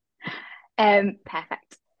 Thank you.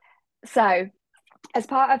 Perfect. So as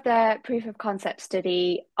part of the proof of concept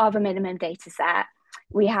study of a minimum data set,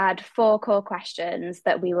 we had 4 core questions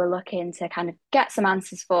that we were looking to kind of get some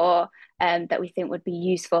answers for that we think would be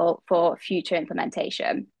useful for future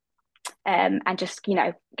implementation and just, you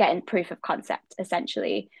know, getting proof of concept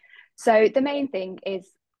essentially. So the main thing is,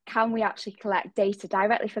 can we actually collect data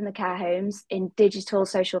directly from the care homes in digital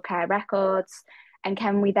social care records? And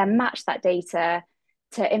can we then match that data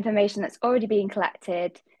to information that's already being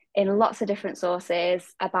collected in lots of different sources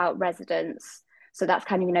about residents, So that's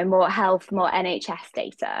kind of, you know, more health, more NHS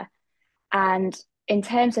data. And in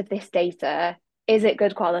terms of this data, is it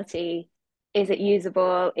good quality? Is it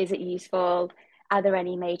usable? Is it useful? Are there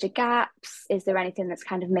any major gaps? Is there anything that's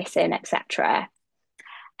kind of missing, etc.?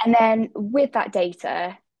 And then with that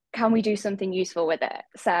data, can we do something useful with it?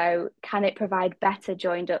 So can it provide better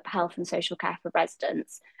joined up health and social care for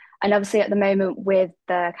residents? And obviously at the moment with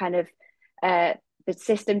the kind of the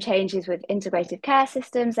system changes with integrated care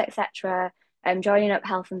systems, etc., joining up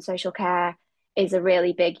health and social care is a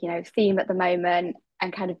really big, you know, theme at the moment,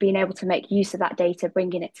 and kind of being able to make use of that data,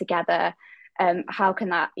 bringing it together. How can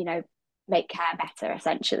that, you know, make care better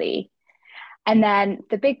essentially? And then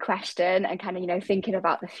the big question, and kind of, you know, thinking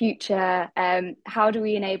about the future, how do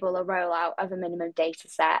we enable a rollout of a minimum data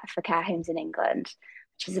set for care homes in England?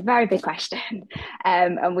 Which is a very big question.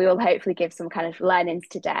 And we will hopefully give some kind of learnings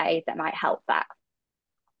today that might help that.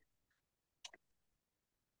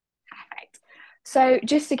 Perfect. So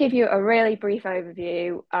just to give you a really brief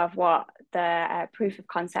overview of what the proof of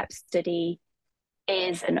concept study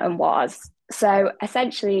is and was. So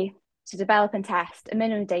essentially, to develop and test a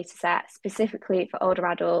minimum data set specifically for older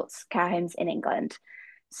adults care homes in England.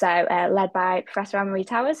 So led by Professor Anne-Marie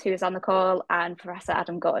Towers, who is on the call, and Professor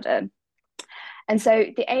Adam Gordon. And so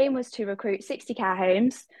the aim was to recruit 60 care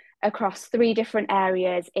homes across 3 different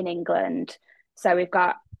areas in England. So we've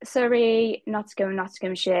got Surrey, Nottingham,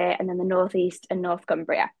 Nottinghamshire, and then the North East and North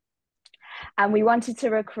Cumbria. And we wanted to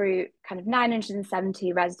recruit kind of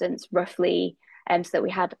 970 residents roughly, so that we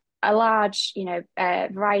had a large, you know,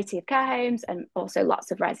 variety of care homes and also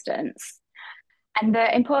lots of residents. And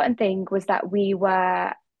the important thing was that we're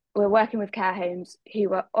working with care homes who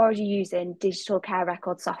were already using digital care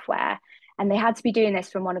record software, and they had to be doing this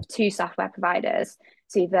from one of 2 software providers,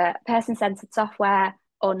 so either person-centered software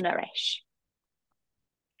or Nourish.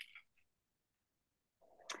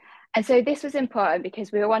 And so this was important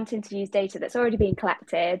because we were wanting to use data that's already been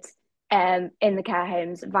collected in the care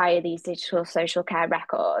homes via these digital social care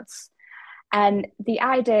records. And the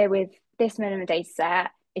idea with this minimum data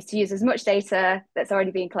set is to use as much data that's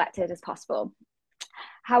already been collected as possible.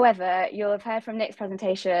 However, you'll have heard from Nick's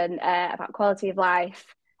presentation about quality of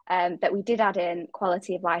life, that we did add in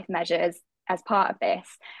quality of life measures as part of this.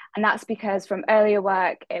 And that's because from earlier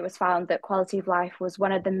work, it was found that quality of life was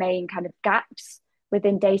one of the main kind of gaps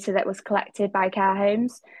within data that was collected by care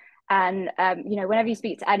homes. And, you know, whenever you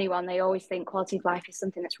speak to anyone, they always think quality of life is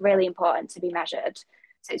something that's really important to be measured.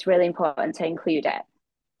 So it's really important to include it.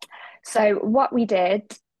 So what we did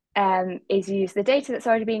is use the data that's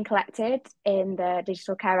already been collected in the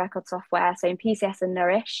digital care record software, so in PCS and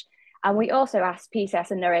Nourish. And we also asked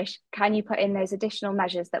PCS and Nourish, can you put in those additional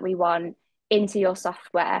measures that we want into your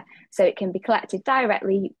software so it can be collected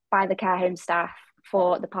directly by the care home staff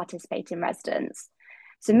for the participating residents?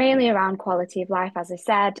 So mainly around quality of life, as I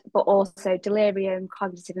said, but also delirium,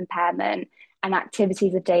 cognitive impairment, and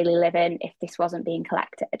activities of daily living if this wasn't being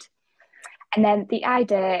collected. And then the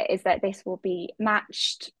idea is that this will be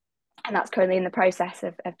matched, and that's currently in the process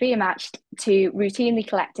of being matched to routinely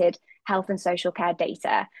collected health and social care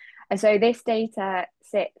data. And so this data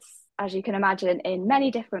sits, as you can imagine, in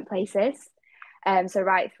many different places. So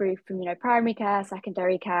right through from, you know, primary care,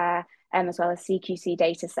 secondary care, as well as CQC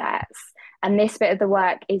data sets. And this bit of the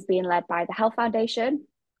work is being led by the Health Foundation.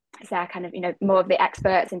 So they're kind of, you know, more of the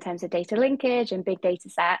experts in terms of data linkage and big data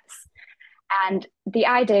sets. And the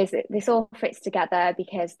idea is that this all fits together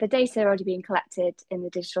because the data are already being collected in the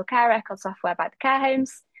digital care record software by the care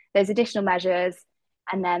homes. There's additional measures,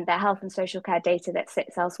 and then the health and social care data that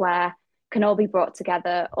sits elsewhere can all be brought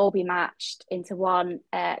together, all be matched into one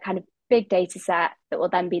kind of big data set that will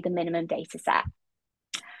then be the minimum data set.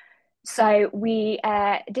 So we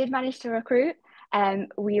did manage to recruit.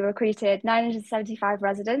 We recruited 975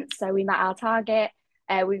 residents, so we met our target.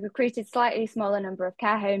 We recruited slightly smaller number of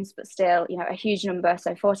care homes, but still, you know, a huge number,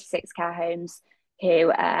 so 46 care homes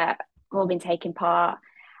who have all been taking part.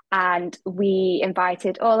 And we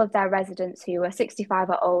invited all of their residents who were 65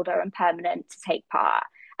 or older and permanent to take part.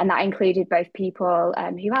 And that included both people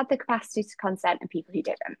who had the capacity to consent and people who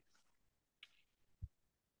didn't.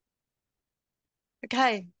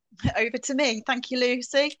 Okay, over to me. Thank you,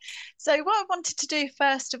 Lucy. So what I wanted to do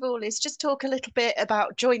first of all is just talk a little bit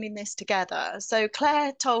about joining this together. So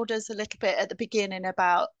Claire told us a little bit at the beginning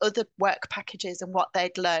about other work packages and what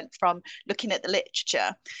they'd learned from looking at the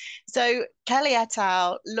literature. So Kelly et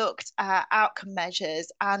al. Looked at outcome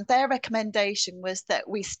measures, and their recommendation was that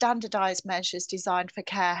we standardise measures designed for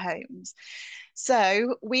care homes.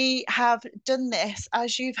 So we have done this,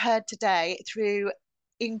 as you've heard today, through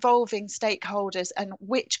involving stakeholders and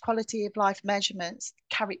which quality of life measurements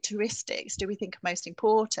characteristics do we think are most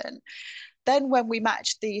important. Then when we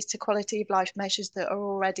matched these to quality of life measures that are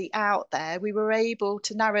already out there, we were able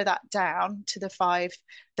to narrow that down to the 5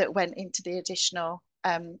 that went into the additional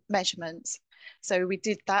measurements. So we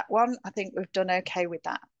did that one. I think we've done okay with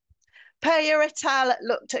that. Perrier et al.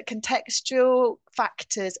 Looked at contextual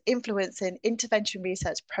factors influencing intervention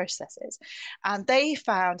research processes, and they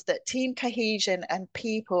found that team cohesion and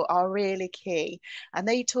people are really key. And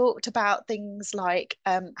they talked about things like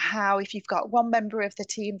how if you've got one member of the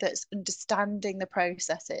team that's understanding the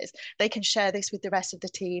processes, they can share this with the rest of the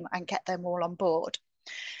team and get them all on board.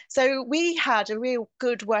 So we had a real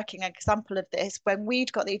good working example of this when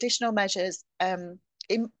we'd got the additional measures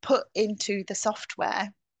input into the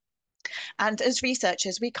software. And as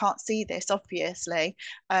researchers, we can't see this, obviously.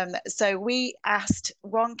 So we asked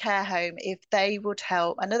one care home if they would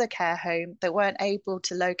help another care home that weren't able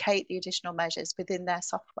to locate the additional measures within their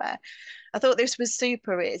software. I thought this was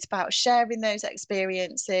super. It's about sharing those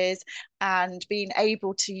experiences and being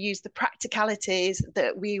able to use the practicalities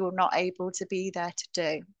that we were not able to be there to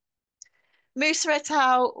do. Musa et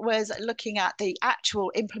al. Was looking at the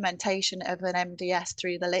actual implementation of an MDS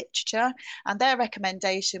through the literature, and their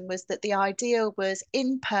recommendation was that the ideal was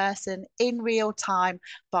in person, in real time,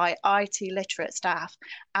 by IT literate staff.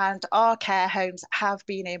 And our care homes have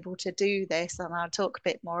been able to do this, and I'll talk a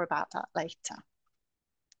bit more about that later.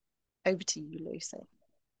 Over to you, Lucy.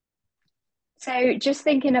 So just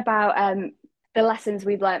thinking about the lessons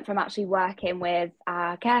we've learned from actually working with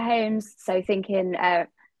our care homes, so thinking at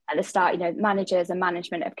the start, managers and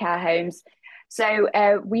management of care homes. So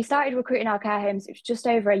we started recruiting our care homes just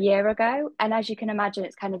over a year ago. And as you can imagine,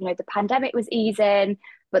 it's kind of, the pandemic was easing,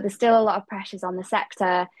 but there's still a lot of pressures on the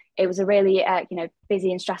sector. It was a really,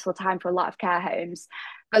 busy and stressful time for a lot of care homes.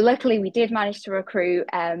 But luckily, we did manage to recruit,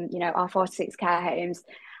 our 46 care homes.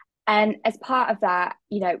 And as part of that,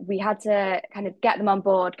 we had to kind of get them on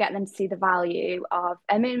board, get them to see the value of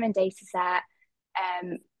a minimum data set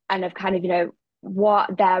and of kind of,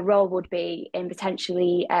 what their role would be in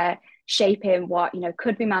potentially shaping what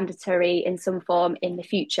could be mandatory in some form in the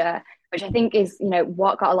future, which I think is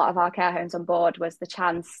what got a lot of our care homes on board, was the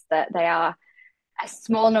chance that they are a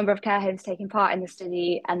small number of care homes taking part in the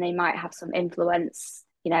study and they might have some influence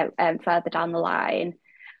further down the line.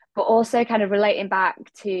 But also kind of relating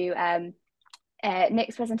back to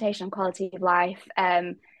Nick's presentation on quality of life,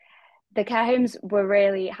 the care homes were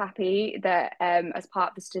really happy that as part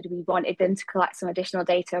of the study, we wanted them to collect some additional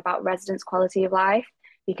data about residents' quality of life,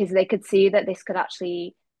 because they could see that this could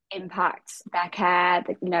actually impact their care,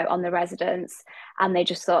 on the residents. And they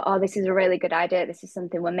just thought, oh, this is a really good idea. This is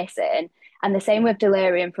something we're missing. And the same with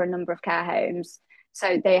delirium for a number of care homes.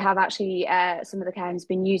 So they have actually, some of the care homes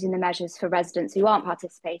been using the measures for residents who aren't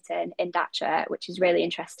participating in DACHA, which is really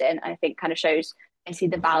interesting. And I think kind of shows they see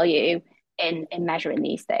the value in measuring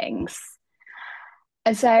these things.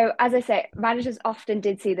 And so, as I say, managers often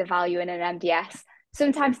did see the value in an MDS.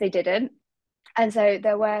 Sometimes they didn't. And so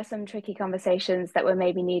there were some tricky conversations that were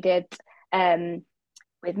maybe needed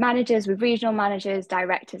with managers, with regional managers,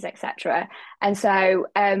 directors, etc. And so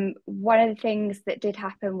one of the things that did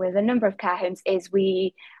happen with a number of care homes is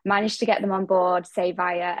we managed to get them on board, say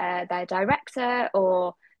via their director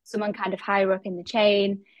or someone kind of higher up in the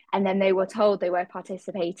chain, and then they were told they were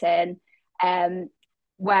participating.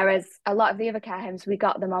 Whereas a lot of the other care homes, we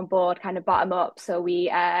got them on board kind of bottom up. So we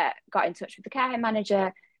got in touch with the care home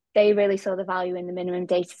manager. They really saw the value in the minimum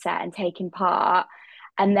data set and taking part.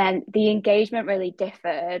 And then the engagement really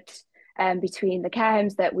differed between the care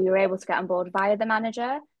homes that we were able to get on board via the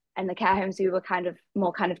manager and the care homes who were kind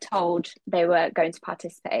of told they were going to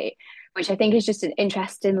participate, which I think is just an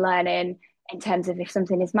interesting learning in terms of if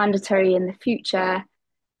something is mandatory in the future,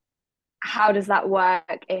 how does that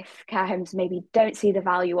work if care homes maybe don't see the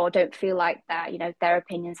value or don't feel like that, their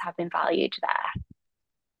opinions have been valued there.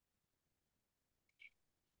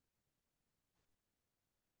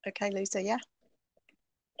 Okay, Lucy, yeah?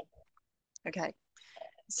 Okay.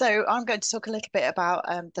 So I'm going to talk a little bit about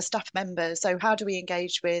the staff members. So how do we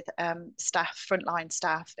engage with staff, frontline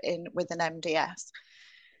staff with an MDS?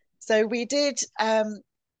 So we did, as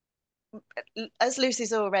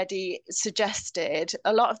Lucy's already suggested,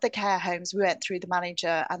 a lot of the care homes we went through the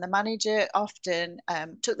manager, and the manager often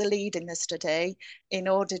took the lead in the study in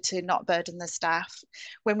order to not burden the staff.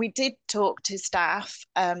 When we did talk to staff,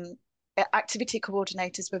 activity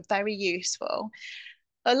coordinators were very useful.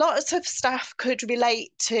 A lot of staff could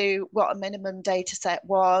relate to what a minimum data set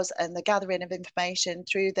was and the gathering of information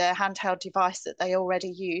through the handheld device that they already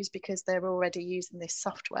use, because they're already using this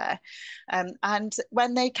software. And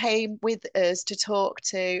when they came with us to talk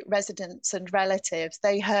to residents and relatives,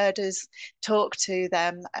 they heard us talk to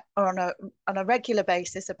them on a regular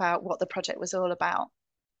basis about what the project was all about.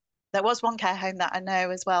 There was one care home that I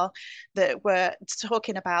know as well that were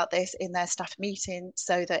talking about this in their staff meeting,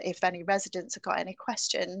 so that if any residents have got any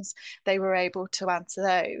questions, they were able to answer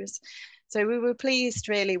those. So we were pleased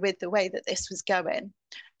really with the way that this was going.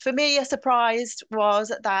 For me, a surprise was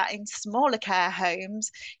that in smaller care homes,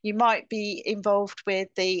 you might be involved with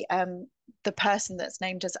the person that's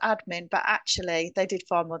named as admin, but actually they did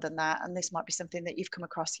far more than that. And this might be something that you've come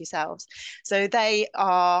across yourselves. So they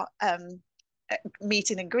are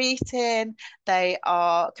meeting and greeting, they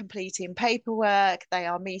are completing paperwork, they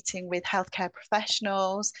are meeting with healthcare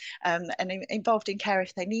professionals, and involved in care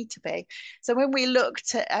if they need to be. So when we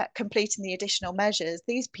looked at completing the additional measures,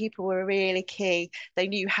 these people were really key. They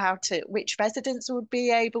knew which residents would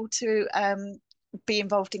be able to be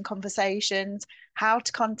involved in conversations, how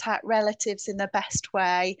to contact relatives in the best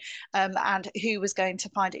way, and who was going to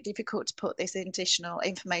find it difficult to put this additional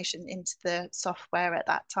information into the software at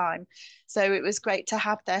that time. So it was great to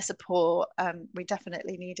have their support. We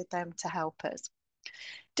definitely needed them to help us.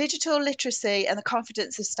 Digital literacy and the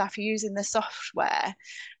confidence of staff using the software,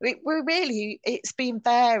 it's been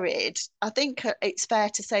varied. I think it's fair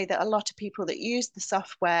to say that a lot of people that use the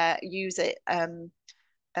software use it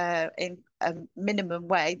in a minimum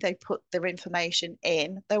way. They put their information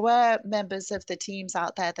in. There were members of the teams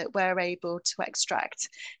out there that were able to extract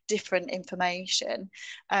different information,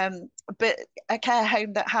 but a care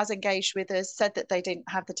home that has engaged with us said that they didn't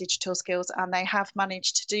have the digital skills, and they have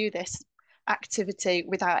managed to do this activity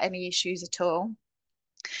without any issues at all.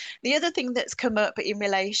 The other thing that's come up in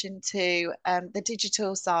relation to the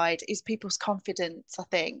digital side is people's confidence, I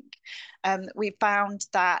think. We found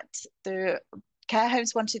that the care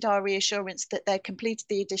homes wanted our reassurance that they'd completed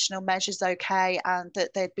the additional measures okay and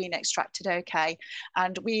that they'd been extracted okay.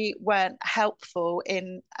 And we weren't helpful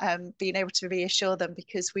in being able to reassure them,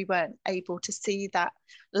 because we weren't able to see that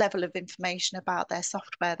level of information about their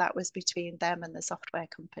software. That was between them and the software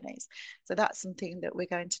companies. So that's something that we're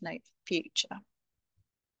going to note for the future.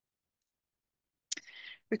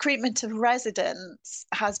 Recruitment of residents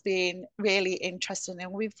has been really interesting,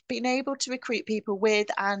 and we've been able to recruit people with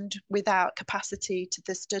and without capacity to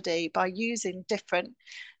the study by using different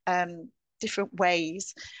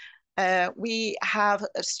ways. We have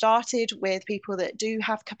started with people that do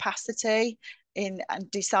have capacity and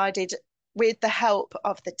decided with the help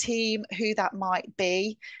of the team who that might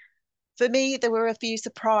be. For me, there were a few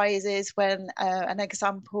surprises when an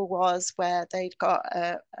example was where they'd got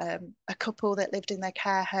a couple that lived in their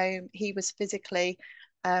care home. He was physically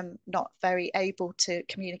not very able to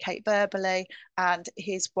communicate verbally, and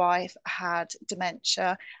his wife had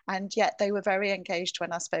dementia, and yet they were very engaged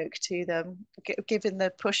when I spoke to them, given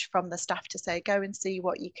the push from the staff to say, go and see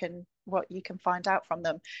what you can find out from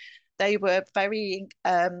them. They were very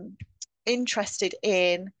interested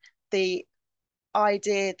in the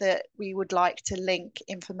idea that we would like to link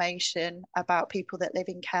information about people that live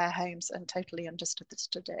in care homes, and totally understood the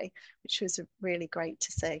study, which was really great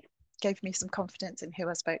to see. Gave me some confidence in who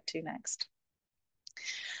I spoke to next.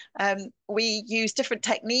 We use different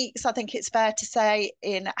techniques, I think it's fair to say,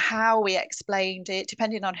 in how we explained it,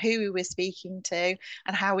 depending on who we were speaking to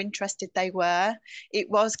and how interested they were. It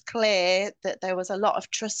was clear that there was a lot of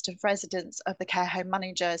trust of residents of the care home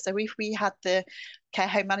manager. So if we had the care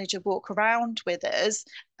home manager walk around with us,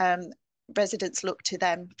 residents looked to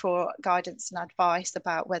them for guidance and advice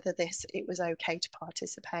about whether it was okay to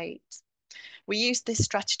participate. We used this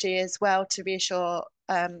strategy as well to reassure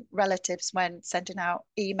relatives when sending out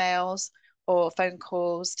emails or phone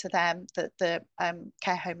calls to them that the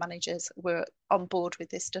care home managers were on board with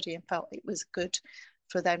this study and felt it was good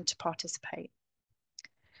for them to participate.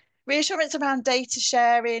 Reassurance around data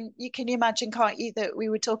sharing. You can imagine, can't you, that we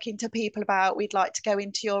were talking to people about, we'd like to go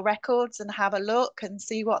into your records and have a look and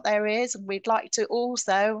see what there is. And we'd like to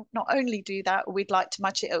also not only do that, we'd like to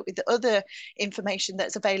match it up with the other information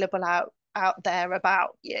that's available out there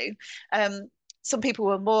about you. Some people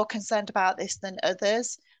were more concerned about this than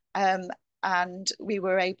others. And we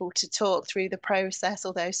were able to talk through the process,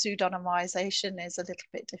 although pseudonymization is a little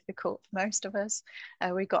bit difficult for most of us.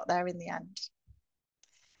 We got there in the end.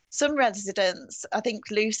 Some residents, I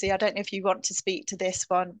think Lucy, I don't know if you want to speak to this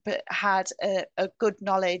one, but had a good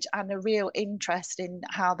knowledge and a real interest in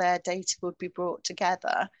how their data would be brought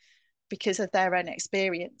together because of their own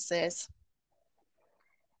experiences.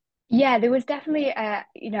 Yeah, there was definitely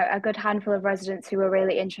a good handful of residents who were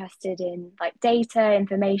really interested in like data,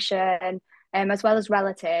 information, as well as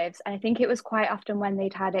relatives. And I think it was quite often when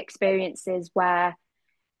they'd had experiences where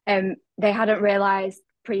they hadn't realized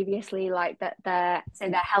previously like that their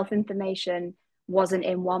health information wasn't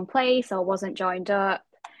in one place or wasn't joined up.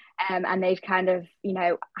 And they'd kind of,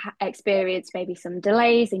 experienced maybe some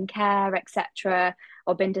delays in care, etc.,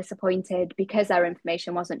 or been disappointed because their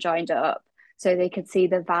information wasn't joined up. So they could see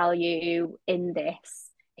the value in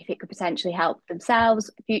this. If it could potentially help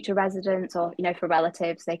themselves, future residents, or, for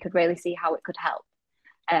relatives, they could really see how it could help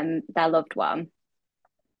their loved one.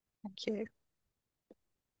 Thank you.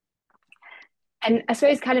 And I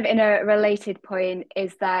suppose kind of in a related point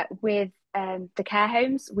is that with the care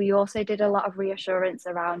homes, we also did a lot of reassurance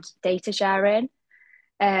around data sharing.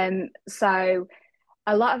 So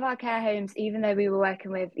a lot of our care homes, even though we were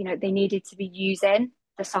working with, they needed to be using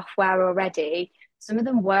the software already, some of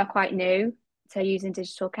them were quite new to using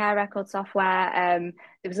digital care record software.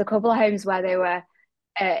 There was a couple of homes where they were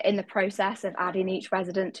in the process of adding each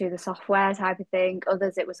resident to the software type of thing.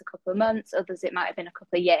 Others, it was a couple of months. Others, it might have been a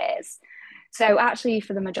couple of years. So actually,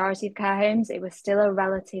 for the majority of care homes, it was still a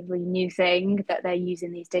relatively new thing that they're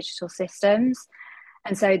using these digital systems.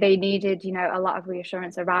 And so they needed, a lot of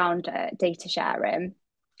reassurance around data sharing.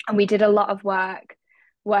 And we did a lot of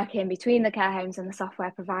working between the care homes and the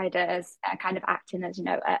software providers, kind of acting as,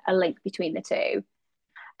 a link between the two.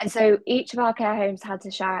 And so each of our care homes had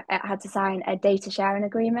to sign a data sharing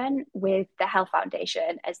agreement with the Health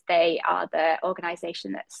Foundation, as they are the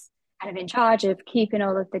organisation that's kind of in charge of keeping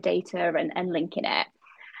all of the data and linking it.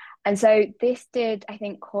 And so this did, I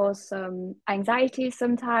think, cause some anxieties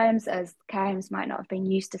sometimes, as care homes might not have been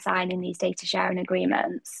used to signing these data sharing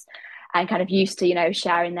agreements and kind of used to,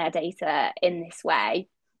 sharing their data in this way.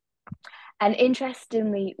 And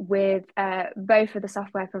interestingly, with both of the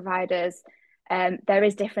software providers, there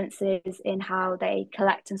is differences in how they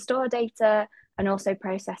collect and store data, and also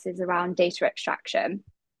processes around data extraction.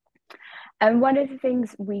 And one of the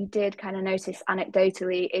things we did kind of notice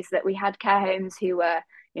anecdotally is that we had care homes who were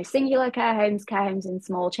singular care homes in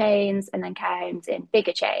small chains, and then care homes in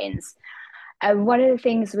bigger chains. And one of the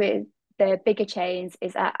things with the bigger chains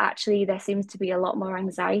is that actually there seems to be a lot more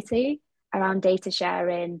anxiety around data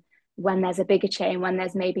sharing when there's a bigger chain, when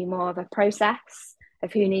there's maybe more of a process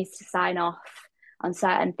of who needs to sign off on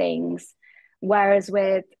certain things. Whereas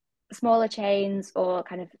with smaller chains or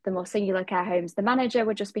kind of the more singular care homes, the manager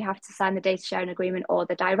would just have to sign the data sharing agreement, or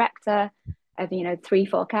the director of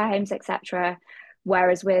 3-4 care homes, etc.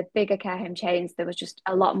 Whereas with bigger care home chains, there was just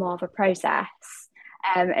a lot more of a process.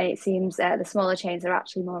 And it seems the smaller chains are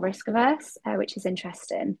actually more risk averse, which is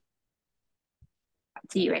interesting. Back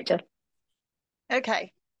to you, Rachel.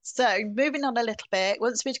 Okay. So moving on a little bit,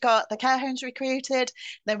 once we'd got the care homes recruited,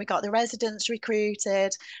 then we got the residents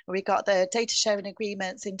recruited, we got the data sharing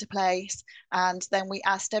agreements into place, and then we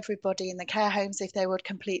asked everybody in the care homes if they would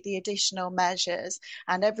complete the additional measures,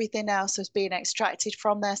 and everything else was being extracted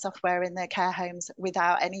from their software in their care homes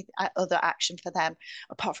without any other action for them,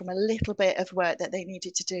 apart from a little bit of work that they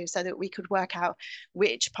needed to do so that we could work out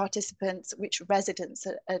which residents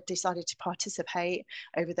decided to participate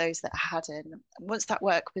over those that hadn't. Once that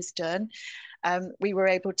work was done, we were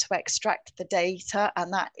able to extract the data,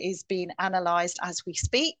 and that is being analysed as we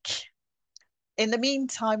speak. In the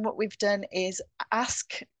meantime, what we've done is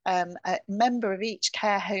ask a member of each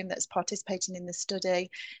care home that's participating in the study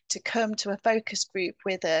to come to a focus group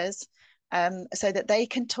with us, so that they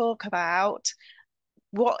can talk about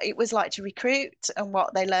what it was like to recruit and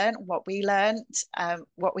what they learned, what we learned,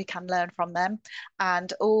 what we can learn from them,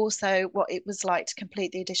 and also what it was like to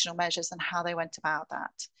complete the additional measures and how they went about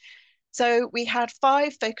that. So we had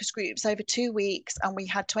 5 focus groups over 2 weeks, and we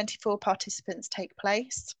had 24 participants take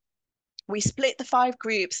place. We split the 5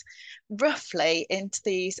 groups roughly into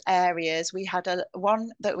these areas. We had one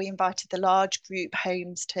that we invited the large group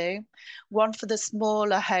homes to, one for the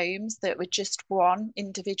smaller homes that were just one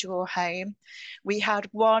individual home. We had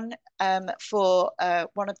one for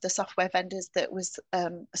one of the software vendors that was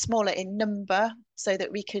smaller in number, so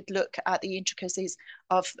that we could look at the intricacies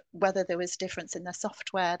of whether there was difference in the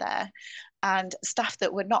software there, and staff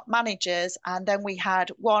that were not managers. And then we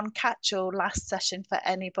had one catch-all last session for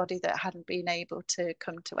anybody that hadn't been able to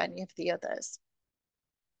come to any of the others.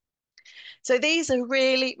 So these are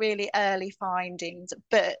really, really early findings,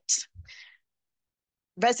 but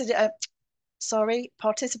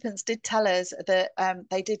participants did tell us that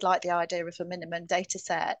they did like the idea of a minimum data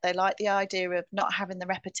set. They liked the idea of not having the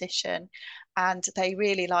repetition, and they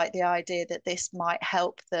really like the idea that this might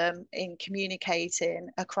help them in communicating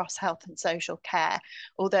across health and social care.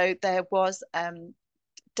 Although there was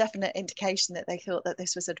definite indication that they thought that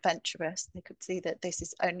this was adventurous. They could see that this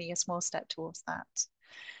is only a small step towards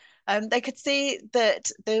that. They could see that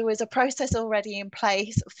there was a process already in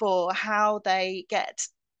place for how they get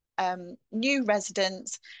new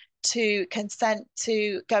residents to consent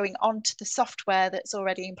to going onto the software that's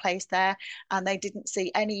already in place there, and they didn't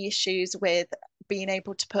see any issues with being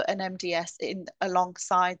able to put an MDS in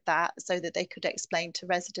alongside that, so that they could explain to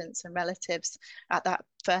residents and relatives at that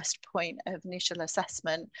first point of initial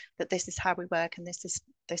assessment that this is how we work, and this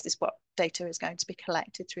is what data is going to be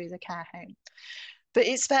collected through the care home. But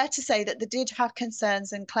it's fair to say that they did have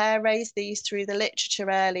concerns, and Claire raised these through the literature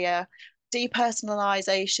earlier.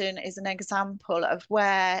 Depersonalisation is an example of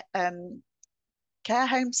where care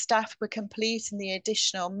home staff were completing the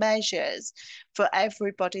additional measures for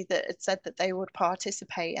everybody that had said that they would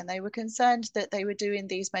participate, and they were concerned that they were doing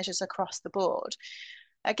these measures across the board.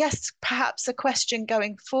 I guess perhaps a question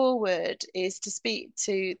going forward is to speak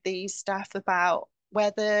to these staff about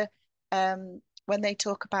whether when they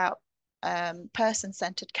talk about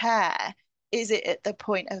person-centred care, is it at the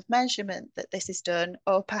point of measurement that this is done,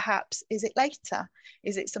 or perhaps is it later?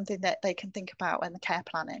 Is it something that they can think about when the care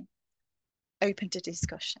planning? Open to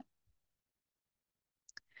discussion.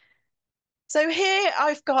 So here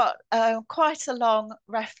I've got quite a long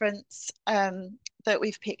reference that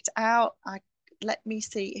we've picked out. Let me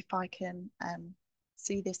see if I can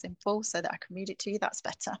see this in full so that I can read it to you. That's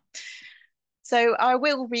better. So I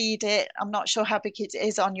will read it. I'm not sure how big it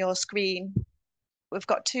is on your screen. We've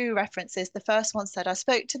got two references. The first one said, I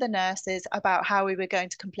spoke to the nurses about how we were going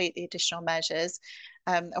to complete the additional measures.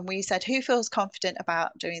 And we said, who feels confident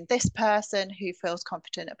about doing this person? Who feels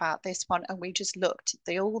confident about this one? And we just looked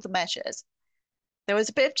at all the measures. There was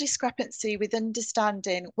a bit of discrepancy with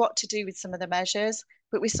understanding what to do with some of the measures,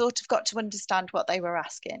 but we sort of got to understand what they were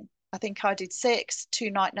asking. I think I did 6,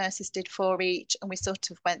 2 night nurses did 4 each, and we sort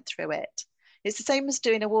of went through it. It's the same as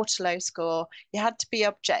doing a Waterloo score. You had to be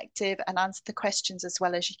objective and answer the questions as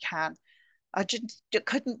well as you can. I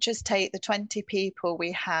couldn't just take the 20 people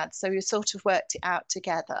we had, so we sort of worked it out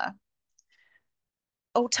together.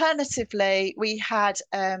 Alternatively, we had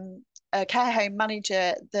a care home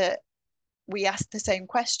manager that we asked the same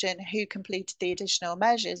question, who completed the additional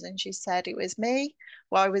measures? And she said, it was me.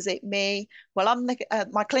 Why was it me? Well, I'm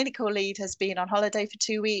my clinical lead has been on holiday for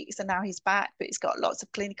 2 weeks and now he's back, but he's got lots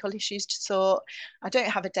of clinical issues to sort. I don't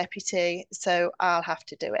have a deputy, so I'll have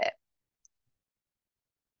to do it.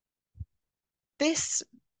 This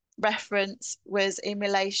reference was in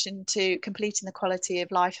relation to completing the quality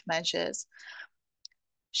of life measures.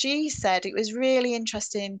 She said it was really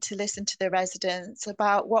interesting to listen to the residents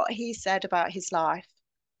about what he said about his life,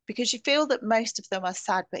 because you feel that most of them are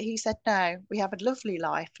sad, but he said, no, we have a lovely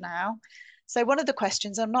life now. So one of the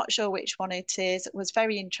questions, I'm not sure which one it is, was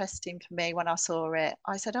very interesting for me when I saw it.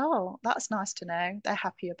 I said, oh, that's nice to know. They're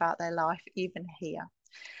happy about their life, even here.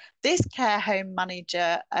 This care home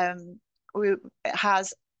manager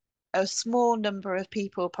has a small number of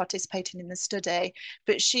people participating in the study,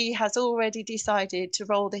 but she has already decided to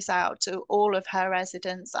roll this out to all of her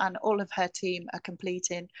residents, and all of her team are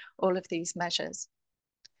completing all of these measures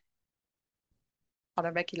on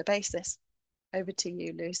a regular basis. Over to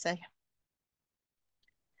you, Lucy.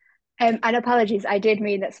 And apologies, I did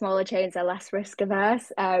mean that smaller chains are less risk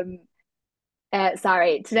averse.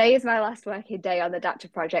 Sorry, today is my last working day on the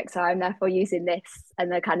DACHA project, so I'm therefore using this and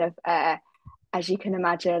the kind of as you can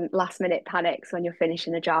imagine, last minute panics when you're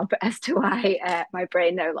finishing a job as to why my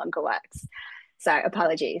brain no longer works. So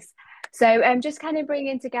apologies. So just kind of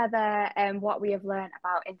bringing together what we have learned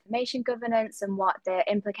about information governance and what the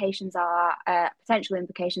implications are, potential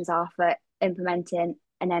implications are for implementing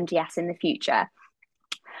an MDS in the future.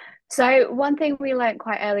 So one thing we learned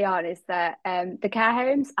quite early on is that the care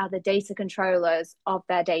homes are the data controllers of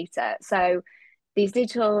their data. So these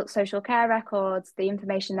digital social care records, the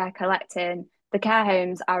information they're collecting, the care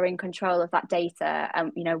homes are in control of that data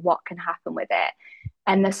and, you know, what can happen with it.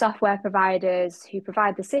 And the software providers who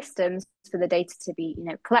provide the systems for the data to be, you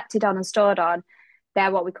know, collected on and stored on, they're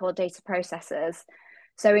what we call data processors.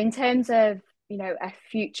 So in terms of, you know, a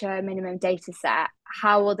future minimum data set,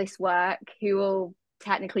 how will this work? Who will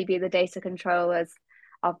technically be the data controllers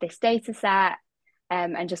of this data set?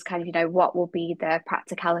 And just kind of, you know, what will be the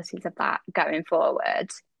practicalities of that going forward?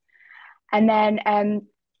 And then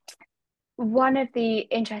one of the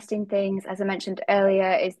interesting things, as I mentioned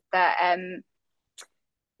earlier, is that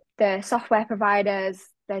the software providers,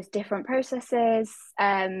 there's different processes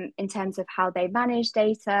in terms of how they manage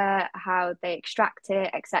data, how they extract it,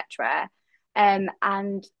 etc. And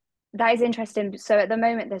that is interesting. So at the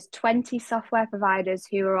moment, there's 20 software providers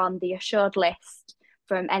who are on the assured list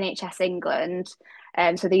from NHS England,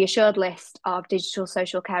 so the assured list of digital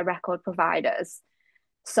social care record providers.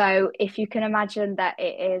 So if you can imagine that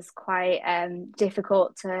it is quite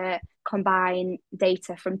difficult to combine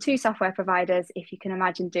data from 2 software providers, if you can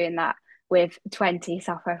imagine doing that with 20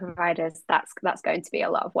 software providers, that's going to be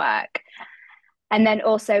a lot of work. And then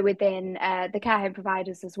also within the care home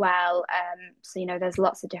providers as well. So, you know, there's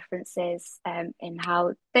lots of differences in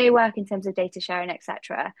how they work in terms of data sharing,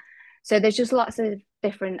 etc. So there's just lots of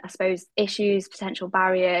different, I suppose, issues, potential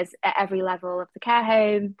barriers at every level of the care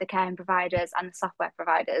home providers and the software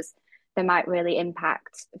providers that might really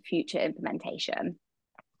impact future implementation.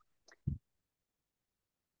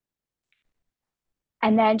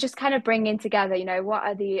 And then just kind of bringing together, you know, what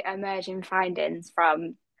are the emerging findings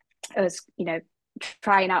from us, you know,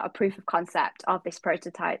 trying out a proof of concept of this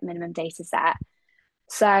prototype minimum data set.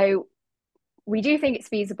 So we do think it's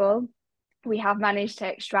feasible. We have managed to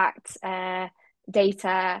extract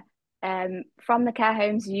data from the care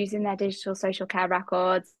homes using their digital social care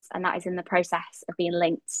records, and that is in the process of being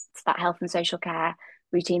linked to that health and social care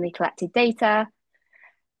routinely collected data.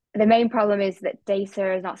 The main problem is that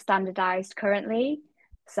data is not standardized currently.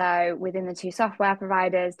 So within the 2 software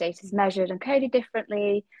providers, data is measured and coded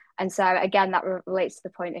differently. And so again, that relates to the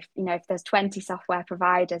point, if, you know, if there's 20 software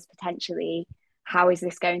providers potentially, how is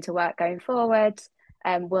this going to work going forward?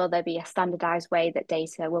 Will there be a standardized way that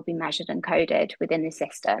data will be measured and coded within the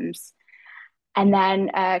systems? And then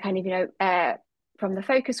kind of, you know, from the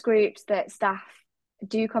focus groups, that staff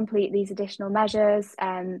do complete these additional measures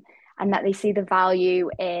and that they see the value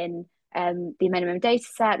in the minimum data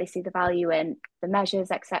set, they see the value in the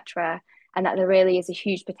measures, etc. And that there really is a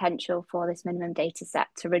huge potential for this minimum data set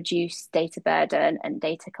to reduce data burden and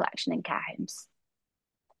data collection in care homes.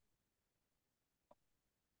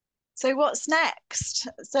 So what's next?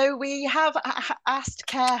 So we have asked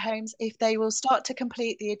care homes if they will start to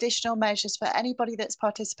complete the additional measures for anybody that's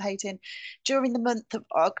participating during the month of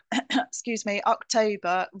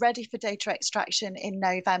October, ready for data extraction in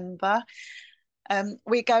November.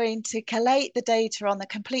 We're going to collate the data on the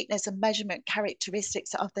completeness and measurement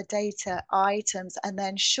characteristics of the data items and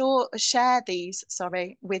then share these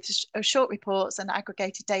with short reports and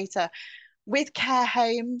aggregated data with care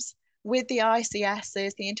homes, with the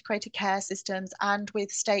ICSs, the integrated care systems, and with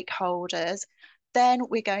stakeholders. Then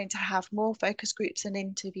we're going to have more focus groups and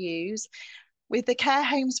interviews. With the care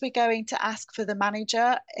homes, we're going to ask for the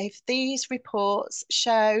manager if these reports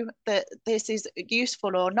show that this is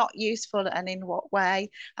useful or not useful and in what way.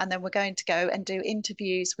 And then we're going to go and do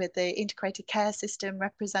interviews with the integrated care system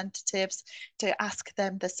representatives to ask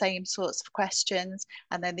them the same sorts of questions.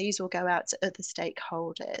 And then these will go out to other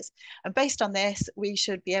stakeholders. And based on this, we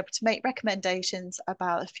should be able to make recommendations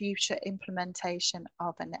about a future implementation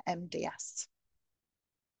of an MDS.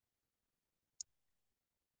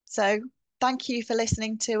 So, thank you for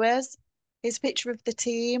listening to us. Here's a picture of the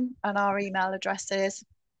team and our email addresses.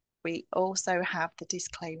 We also have the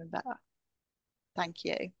disclaimer there. Thank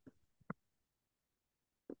you.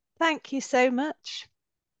 Thank you so much.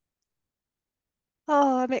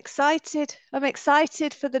 Oh, I'm excited. I'm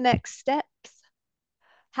excited for the next steps.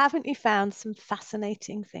 Haven't you found some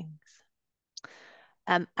fascinating things?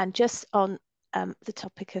 And just on the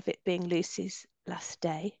topic of it being Lucy's last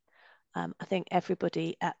day, I think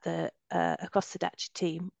everybody at the across the DACHA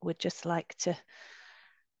team would just like to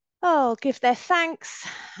give their thanks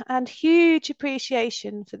and huge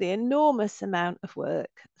appreciation for the enormous amount of work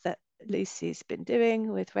that Lucy's been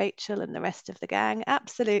doing with Rachel and the rest of the gang.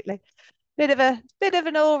 Absolutely. Bit of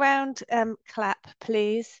an all-round clap,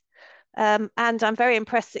 please. And I'm very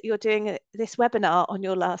impressed that you're doing this webinar on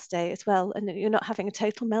your last day as well, and you're not having a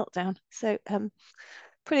total meltdown. So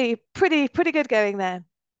pretty good going there.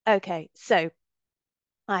 Okay, so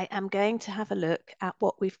I am going to have a look at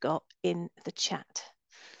what we've got in the chat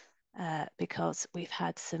because we've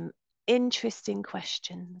had some interesting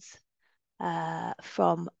questions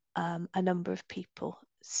from a number of people.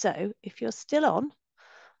 So if you're still on,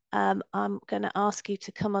 I'm going to ask you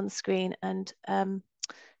to come on screen and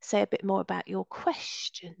say a bit more about your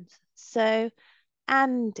questions. So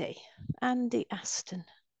Andy Aston,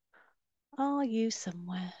 are you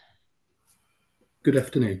somewhere? Good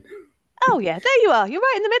afternoon. Oh yeah, there you are. You're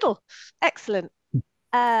right in the middle. Excellent.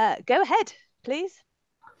 Go ahead, please.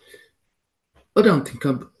 I don't think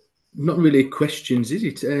I'm not really questions, is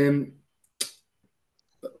it?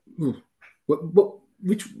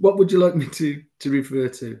 What would you like me to refer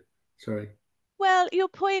to? Sorry. Well, your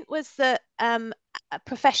point was that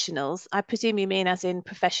professionals, I presume you mean as in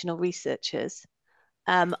professional researchers,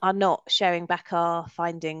 are not sharing back our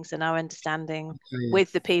findings and our understanding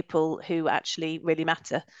with the people who actually really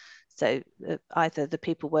matter. So either the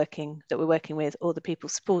people that we're working with, or the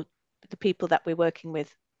people that we're working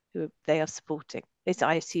with who they are supporting. Is,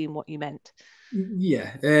 I assume, what you meant.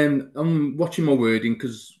 Yeah, I'm watching my wording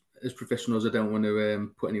because as professionals, I don't want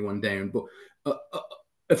to put anyone down. But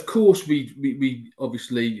of course, we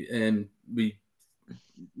obviously we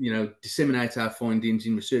disseminate our findings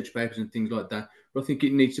in research papers and things like that. But I think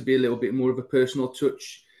it needs to be a little bit more of a personal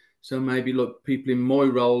touch. So maybe like people in my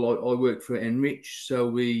role, I work for NIHR, so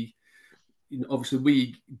we obviously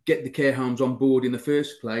we get the care homes on board in the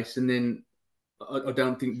first place, and then I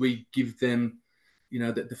don't think we give them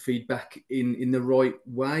the feedback in the right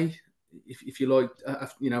way, if you like,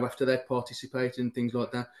 after they participate and things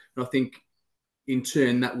like that. And I think in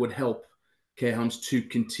turn that would help care homes to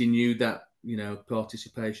continue that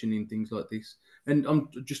participation in things like this. And I'm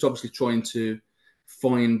just obviously trying to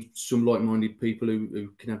find some like-minded people who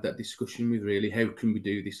can have that discussion with, really, how can we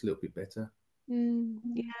do this a little bit better.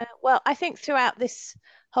 Yeah, well, I think throughout this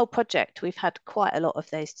whole project we've had quite a lot of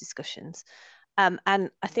those discussions. And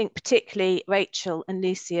I think particularly Rachel and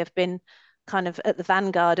Lucy have been kind of at the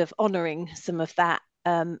vanguard of honouring some of that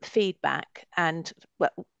feedback, and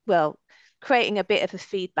well, creating a bit of a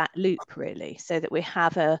feedback loop, really, so that we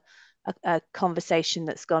have a conversation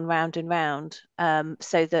that's gone round and round,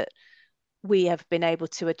 so that we have been able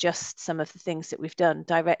to adjust some of the things that we've done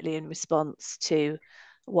directly in response to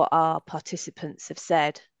what our participants have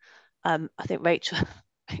said. I think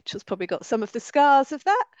Rachel's probably got some of the scars of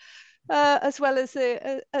that. As well as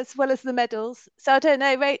the medals. So I don't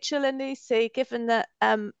know, Rachel and Lucy, given that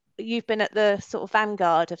you've been at the sort of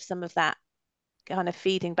vanguard of some of that kind of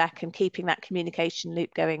feeding back and keeping that communication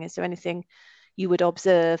loop going, is there anything you would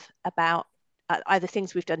observe about either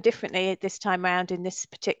things we've done differently this time around in this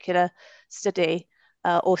particular study,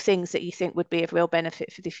 or things that you think would be of real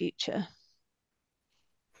benefit for the future?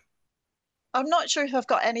 I'm not sure if I've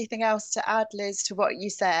got anything else to add, Liz, to what you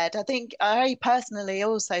said. I personally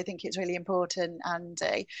also think it's really important,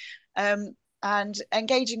 Andy, and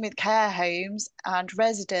engaging with care homes and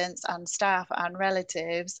residents and staff and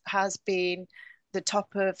relatives has been the top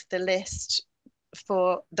of the list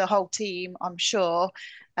for the whole team, I'm sure.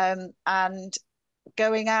 And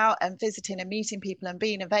going out and visiting and meeting people and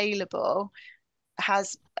being available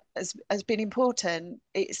has been important.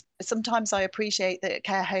 It's sometimes I appreciate that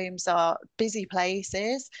care homes are busy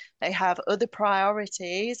places. They have other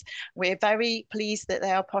priorities. We're very pleased that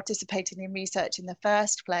they are participating in research in the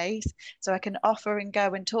first place, so I can offer and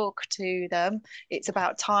go and talk to them. It's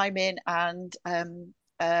about timing and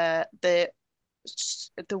the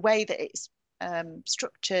way that it's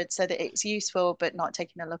structured so that it's useful but not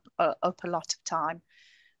taking up a lot of time.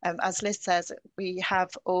 As Liz says, we have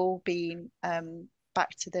all been back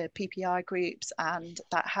to the PPI groups, and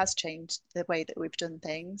that has changed the way that we've done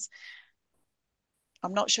things.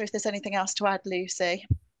 I'm not sure if there's anything else to add, Lucy.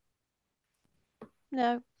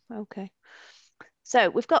 No? Okay. So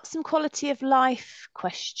we've got some quality of life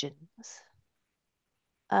questions.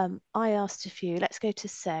 I asked a few. Let's go to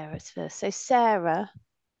Sarah's first. So Sarah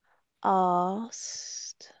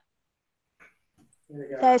asked...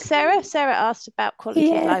 There's Sarah. Sarah asked about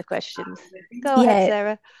quality of life questions. Go ahead,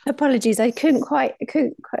 Sarah. Apologies, I didn't quite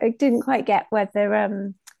get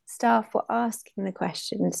whether staff were asking the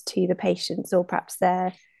questions to the patients, or perhaps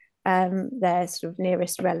their sort of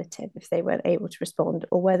nearest relative if they weren't able to respond,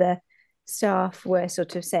 or whether staff were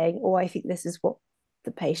sort of saying, "Oh, I think this is what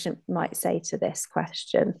the patient might say to this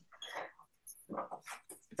question."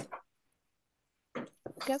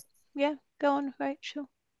 Yeah, go on, Rachel.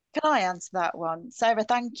 Can I answer that one? Sarah,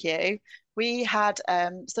 thank you. We had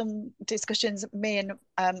some discussions, me and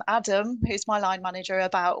Adam, who's my line manager,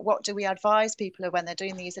 about what do we advise people when they're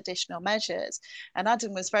doing these additional measures. And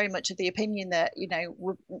Adam was very much of the opinion that,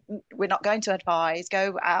 we're not going to advise,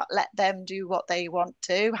 go out, let them do what they want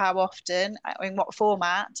to, how often, in what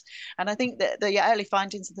format. And I think that the early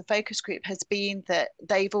findings of the focus group has been that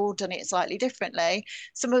they've all done it slightly differently.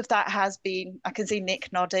 Some of that has been, I can see Nick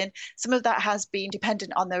nodding, some of that has been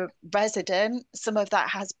dependent on the resident, some of that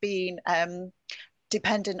has been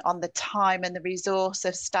dependent on the time and the resource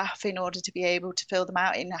of staff in order to be able to fill them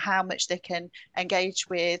out, in how much they can engage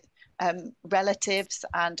with relatives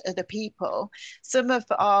and other people. Some of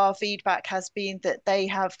our feedback has been that they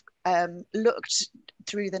have looked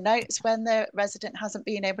through the notes when the resident hasn't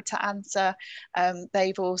been able to answer.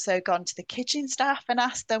 They've also gone to the kitchen staff and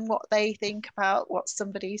asked them what they think about what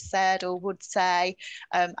somebody said or would say,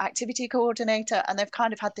 activity coordinator, and they've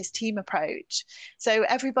kind of had this team approach. So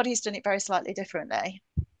everybody's done it very slightly differently.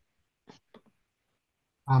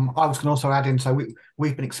 I was going to also add in, so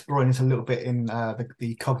we've been exploring this a little bit in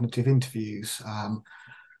the cognitive interviews,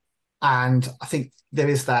 and I think there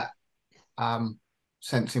is that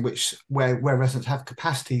sense in which where residents have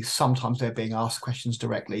capacity, sometimes they're being asked questions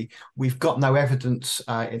directly. We've got no evidence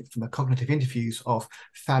from the cognitive interviews of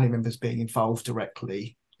family members being involved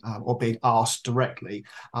directly or being asked directly.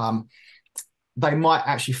 They might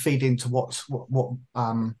actually feed into what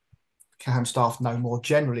care home staff know more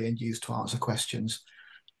generally and use to answer questions.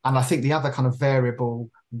 And I think the other kind of variable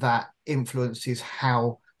that influences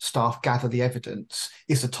how staff gather the evidence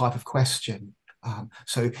is the type of question.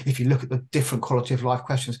 So if you look at the different quality of life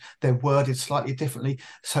questions, they're worded slightly differently.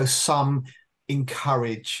 So some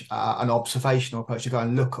encourage an observational approach to go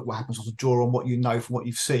and look at what happens, or to draw on what you know from what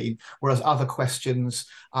you've seen, whereas other questions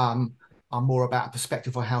are more about a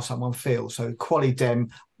perspective on how someone feels. So QualiDem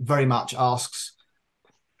very much asks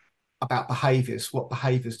about behaviours. What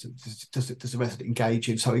behaviours does the resident engage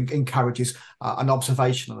in? So it encourages an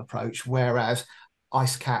observational approach, whereas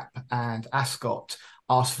IceCap and Ascot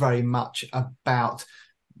ask very much about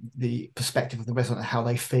the perspective of the resident and how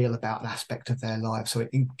they feel about an aspect of their life. So it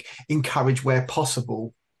encourage, where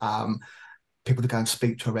possible, people to go and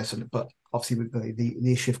speak to a resident, but obviously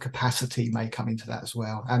the issue of capacity may come into that as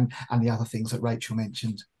well, and the other things that Rachel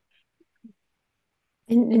mentioned.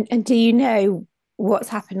 And do you know what's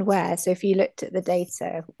happened where? So if you looked at the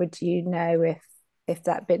data, would you know if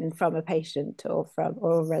that been from a patient or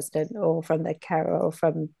a resident or from the carer or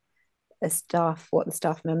from a staff, what the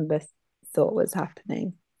staff member thought was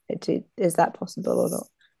happening? Is that possible or not?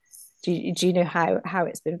 Do you know how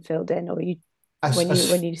it's been filled in, or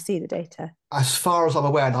when you see the data? As far as I'm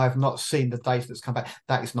aware, and I've not seen the data that's come back,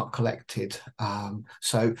 that is not collected.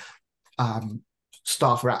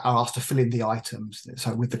 Staff are asked to fill in the items.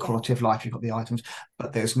 So with the quality of life, you've got the items,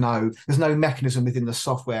 but there's no mechanism within the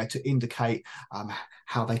software to indicate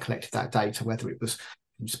how they collected that data, whether it was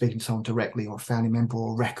from speaking to someone directly or a family member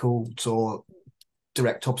or records or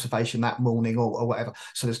direct observation that morning or whatever.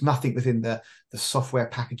 So there's nothing within the software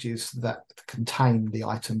packages that contain the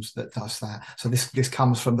items that does that. So this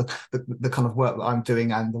comes from the kind of work that I'm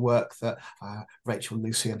doing and the work that Rachel,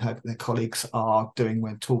 Lucy and their colleagues are doing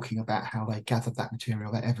when talking about how they gathered that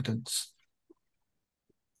material, that evidence.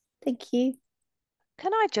 Thank you.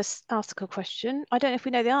 Can I just ask a question? I don't know if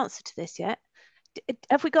we know the answer to this yet.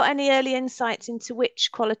 Have we got any early insights into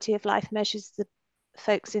which quality of life measures the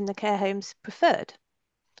folks in the care homes preferred?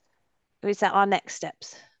 Or is that our next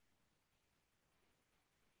steps?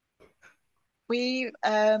 We,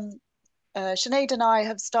 Sinead and I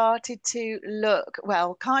have started to look,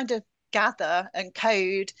 well, kind of gather and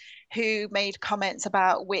code who made comments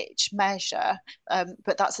about which measure,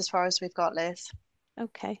 but that's as far as we've got, Liz.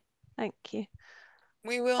 Okay, thank you.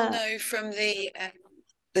 We will know from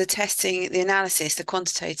the testing, the analysis, the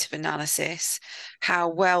quantitative analysis, how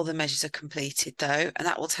well the measures are completed though, and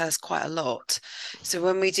that will tell us quite a lot. So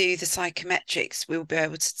when we do the psychometrics, we'll be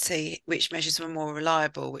able to see which measures were more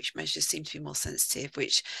reliable, which measures seem to be more sensitive,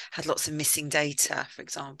 which had lots of missing data, for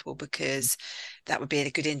example, because that would be a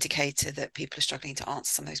good indicator that people are struggling to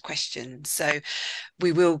answer some of those questions. So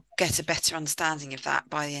we will get a better understanding of that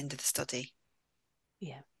by the end of the study.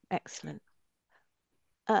 Yeah, excellent.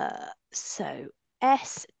 So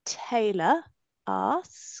S. Taylor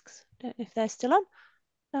asks, don't know if they're still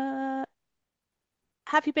on,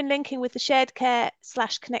 have you been linking with the shared care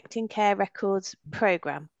 / connecting care records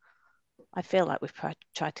program? I feel like we've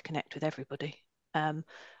tried to connect with everybody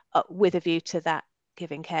with a view to that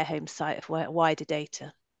giving care home sight of wider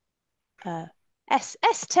data. S.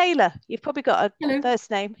 Taylor, you've probably got a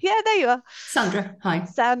first name. Yeah, there you are. Sandra, hi.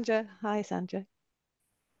 Sandra, hi Sandra.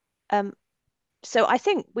 So I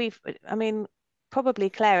think probably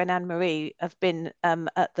Claire and Anne-Marie have been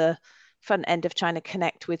at the front end of trying to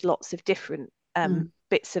connect with lots of different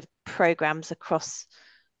bits of programs across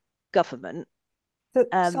government. So,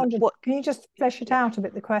 Sandra, can you just flesh it out a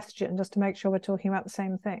bit, the question, just to make sure we're talking about the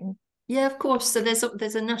same thing? Yeah, of course. So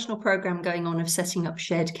there's a national programme going on of setting up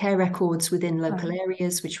shared care records within local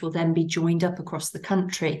areas, which will then be joined up across the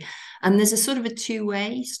country. And there's a sort of a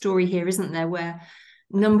two-way story here, isn't there, where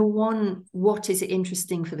number one, what is it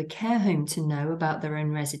interesting for the care home to know about their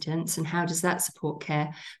own residents and how does that support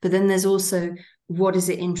care? But then there's also what is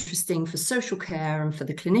it interesting for social care and for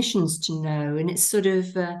the clinicians to know? And it's sort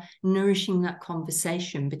of nourishing that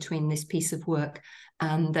conversation between this piece of work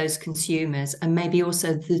and those consumers, and maybe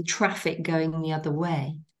also the traffic going the other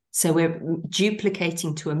way. So we're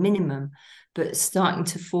duplicating to a minimum, but starting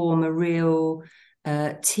to form a real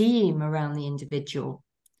team around the individual.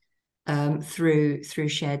 Through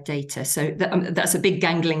shared data. So that's a big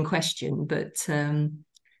gangling question, but so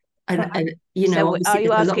are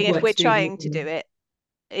you asking if we're trying to do it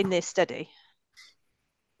in this study?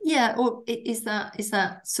 Yeah, or is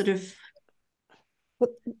that sort of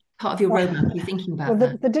part of your roadmap? You're thinking about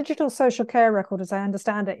the digital social care record, as I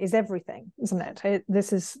understand it, is everything, isn't it?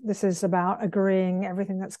 This is about agreeing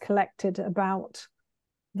everything that's collected about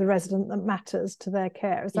the resident that matters to their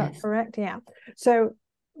care. Is that correct? Yeah. So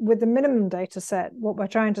with the minimum data set, what we're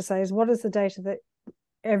trying to say is, what is the data that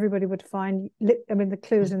everybody would find? I mean, the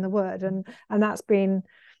clues in the word, and that's been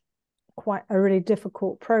quite a really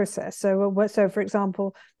difficult process. So for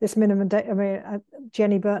example, this minimum data, I mean,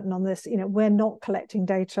 Jenny Burton on this, we're not collecting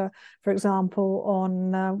data, for example,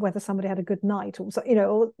 on whether somebody had a good night, or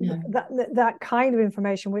that kind of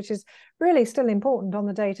information, which is really still important on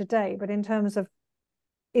the day-to-day, but in terms of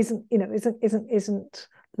isn't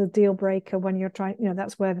the deal breaker when you're trying,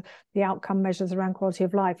 that's where the outcome measures around quality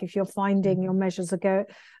of life. If you're finding your measures are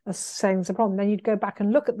saying it's a problem, then you'd go back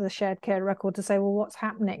and look at the shared care record to say, well, what's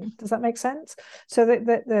happening? Does that make sense? So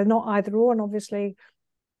that they're not either or, and obviously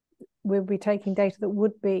we'll be taking data that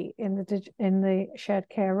would be in the shared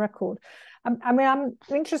care record. I mean, I'm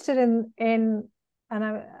interested in and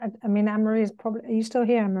I mean, Anne-Marie is probably, are you still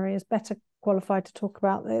here? Anne-Marie is better qualified to talk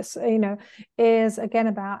about this, is again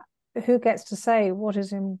about who gets to say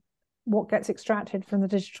what gets extracted from the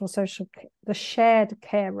digital the shared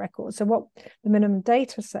care record. So what the minimum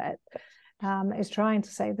data set is trying to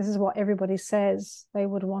say, this is what everybody says they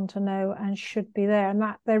would want to know and should be there. And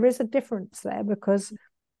that there is a difference there, because,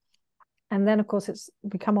 and then of course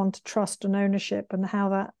we come on to trust and ownership and how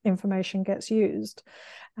that information gets used.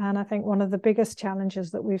 And I think one of the biggest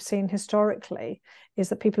challenges that we've seen historically is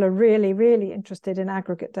that people are really, really interested in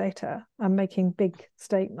aggregate data and making big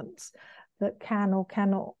statements that can or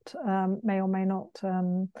cannot, may or may not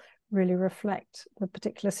really reflect the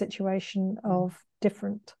particular situation of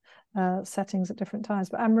different settings at different times.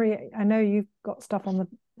 But Anne-Marie, I know you've got stuff on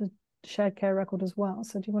the shared care record as well.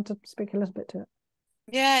 So do you want to speak a little bit to it?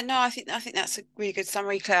 Yeah, no, I think that's a really good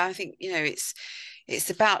summary, Claire. I think,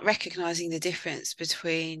 it's about recognising the difference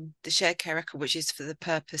between the shared care record, which is for the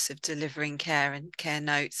purpose of delivering care and care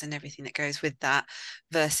notes and everything that goes with that,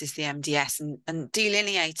 versus the MDS, and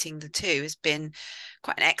delineating the two has been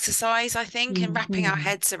quite an exercise, I think, in wrapping our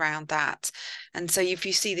heads around that. And so if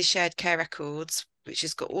you see the shared care records, which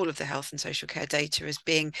has got all of the health and social care data as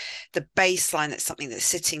being the baseline, that's something that's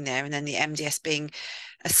sitting there, and then the MDS being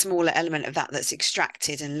a smaller element of that that's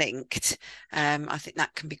extracted and linked, I think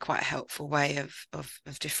that can be quite a helpful way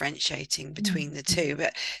of differentiating between the two.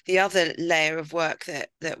 But the other layer of work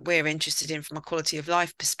that we're interested in from a quality of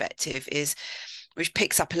life perspective is, which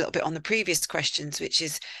picks up a little bit on the previous questions, which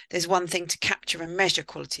is, there's one thing to capture and measure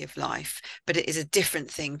quality of life, but it is a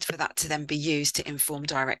different thing for that to then be used to inform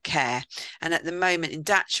direct care. And at the moment in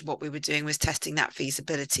DACHA, what we were doing was testing that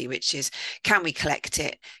feasibility, which is, can we collect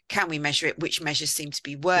it? Can we measure it? Which measures seem to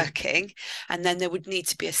be working? And then there would need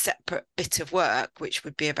to be a separate bit of work, which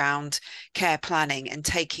would be around care planning and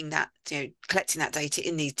taking that, collecting that data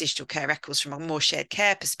in these digital care records from a more shared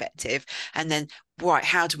care perspective, and then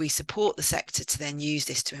how do we support the sector to then use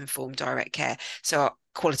this to inform direct care? So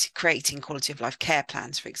creating quality of life care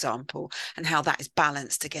plans, for example, and how that is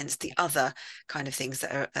balanced against the other kind of things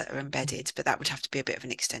that are embedded. But that would have to be a bit of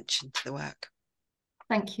an extension to the work.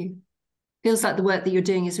 Thank you. Feels like the work that you're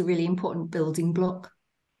doing is a really important building block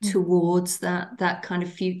towards that kind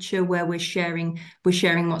of future where we're sharing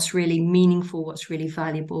what's really meaningful, what's really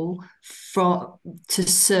valuable, to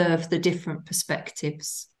serve the different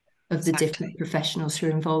perspectives of the different professionals who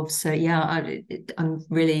are involved. So yeah,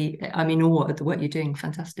 I'm in awe at the work you're doing.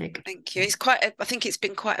 Fantastic. Thank you. I think it's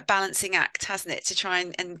been quite a balancing act, hasn't it, to try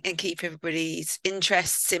and keep everybody's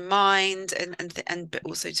interests in mind, and but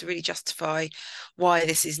also to really justify why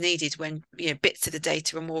this is needed when bits of the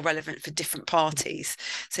data are more relevant for different parties.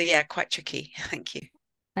 So yeah, quite tricky. Thank you.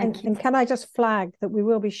 And can I just flag that we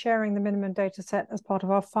will be sharing the minimum data set as part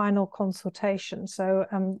of our final consultation. So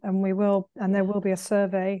and there will be a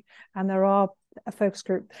survey, and there are a focus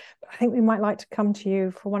group. I think we might like to come to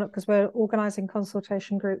you for one, because we're organising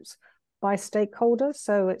consultation groups by stakeholders.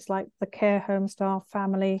 So it's like the care home staff,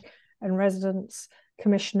 family and residents,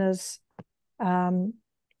 commissioners, front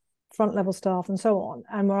level staff, and so on.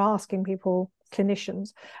 And we're asking people,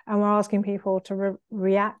 clinicians, and we're asking people to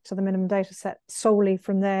react to the minimum data set solely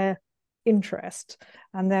from their interest,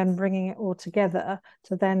 and then bringing it all together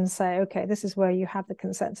to then say, okay, this is where you have the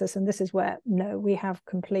consensus, and this is where, no, we have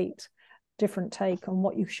complete different take on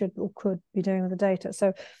what you should or could be doing with the data.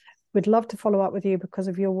 So we'd love to follow up with you because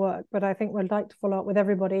of your work, but I think we'd like to follow up with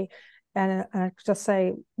everybody. And just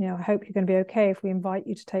say, I hope you're going to be okay if we invite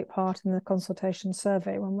you to take part in the consultation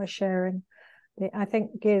survey when we're sharing. I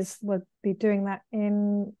think Giz will be doing that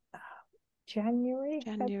in January,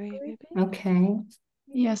 maybe. Okay.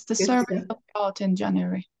 Yes, the survey will start in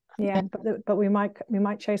January. Yeah, but we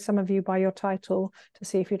might chase some of you by your title to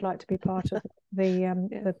see if you'd like to be part of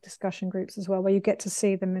the discussion groups as well, where you get to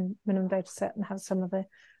see the minimum data set and have some of the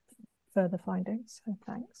further findings. So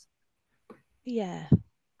thanks. Yeah.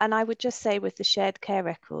 And I would just say with the shared care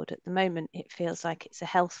record, at the moment, it feels like it's a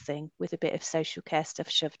health thing with a bit of social care stuff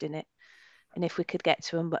shoved in it. And if we could get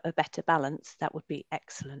to a better balance, that would be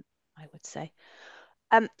excellent, I would say.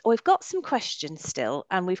 We've got some questions still,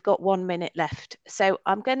 and we've got 1 minute left. So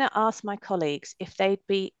I'm going to ask my colleagues if they'd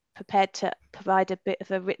be prepared to provide a bit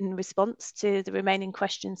of a written response to the remaining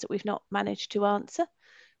questions that we've not managed to answer.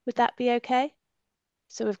 Would that be okay?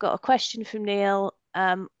 So we've got a question from Neil.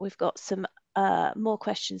 We've got some more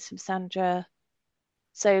questions from Sandra.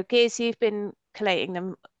 So Giz, you've been collating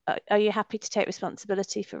them. Are you happy to take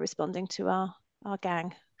responsibility for responding to our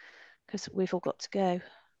gang? Because we've all got to go.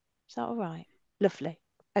 Is that all right? Lovely.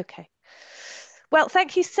 Okay. Well,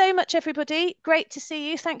 thank you so much, everybody. Great to see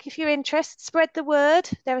you. Thank you for your interest. Spread the word.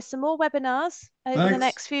 There are some more webinars over the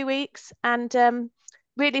next few weeks, and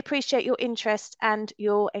really appreciate your interest and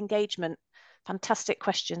your engagement. Fantastic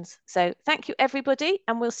questions. So thank you, everybody,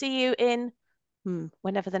 and we'll see you in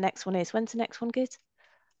whenever the next one is. When's the next one, Giz?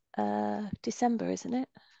 December, isn't it?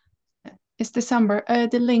 It's December.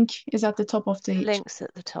 The link is at the top of the links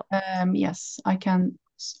at the top. Yes, I can.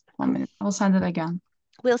 1 minute. I'll send it again.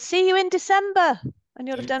 We'll see you in December, and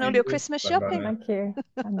you'll have done all your Christmas shopping. Thank you.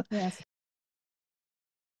 Yes.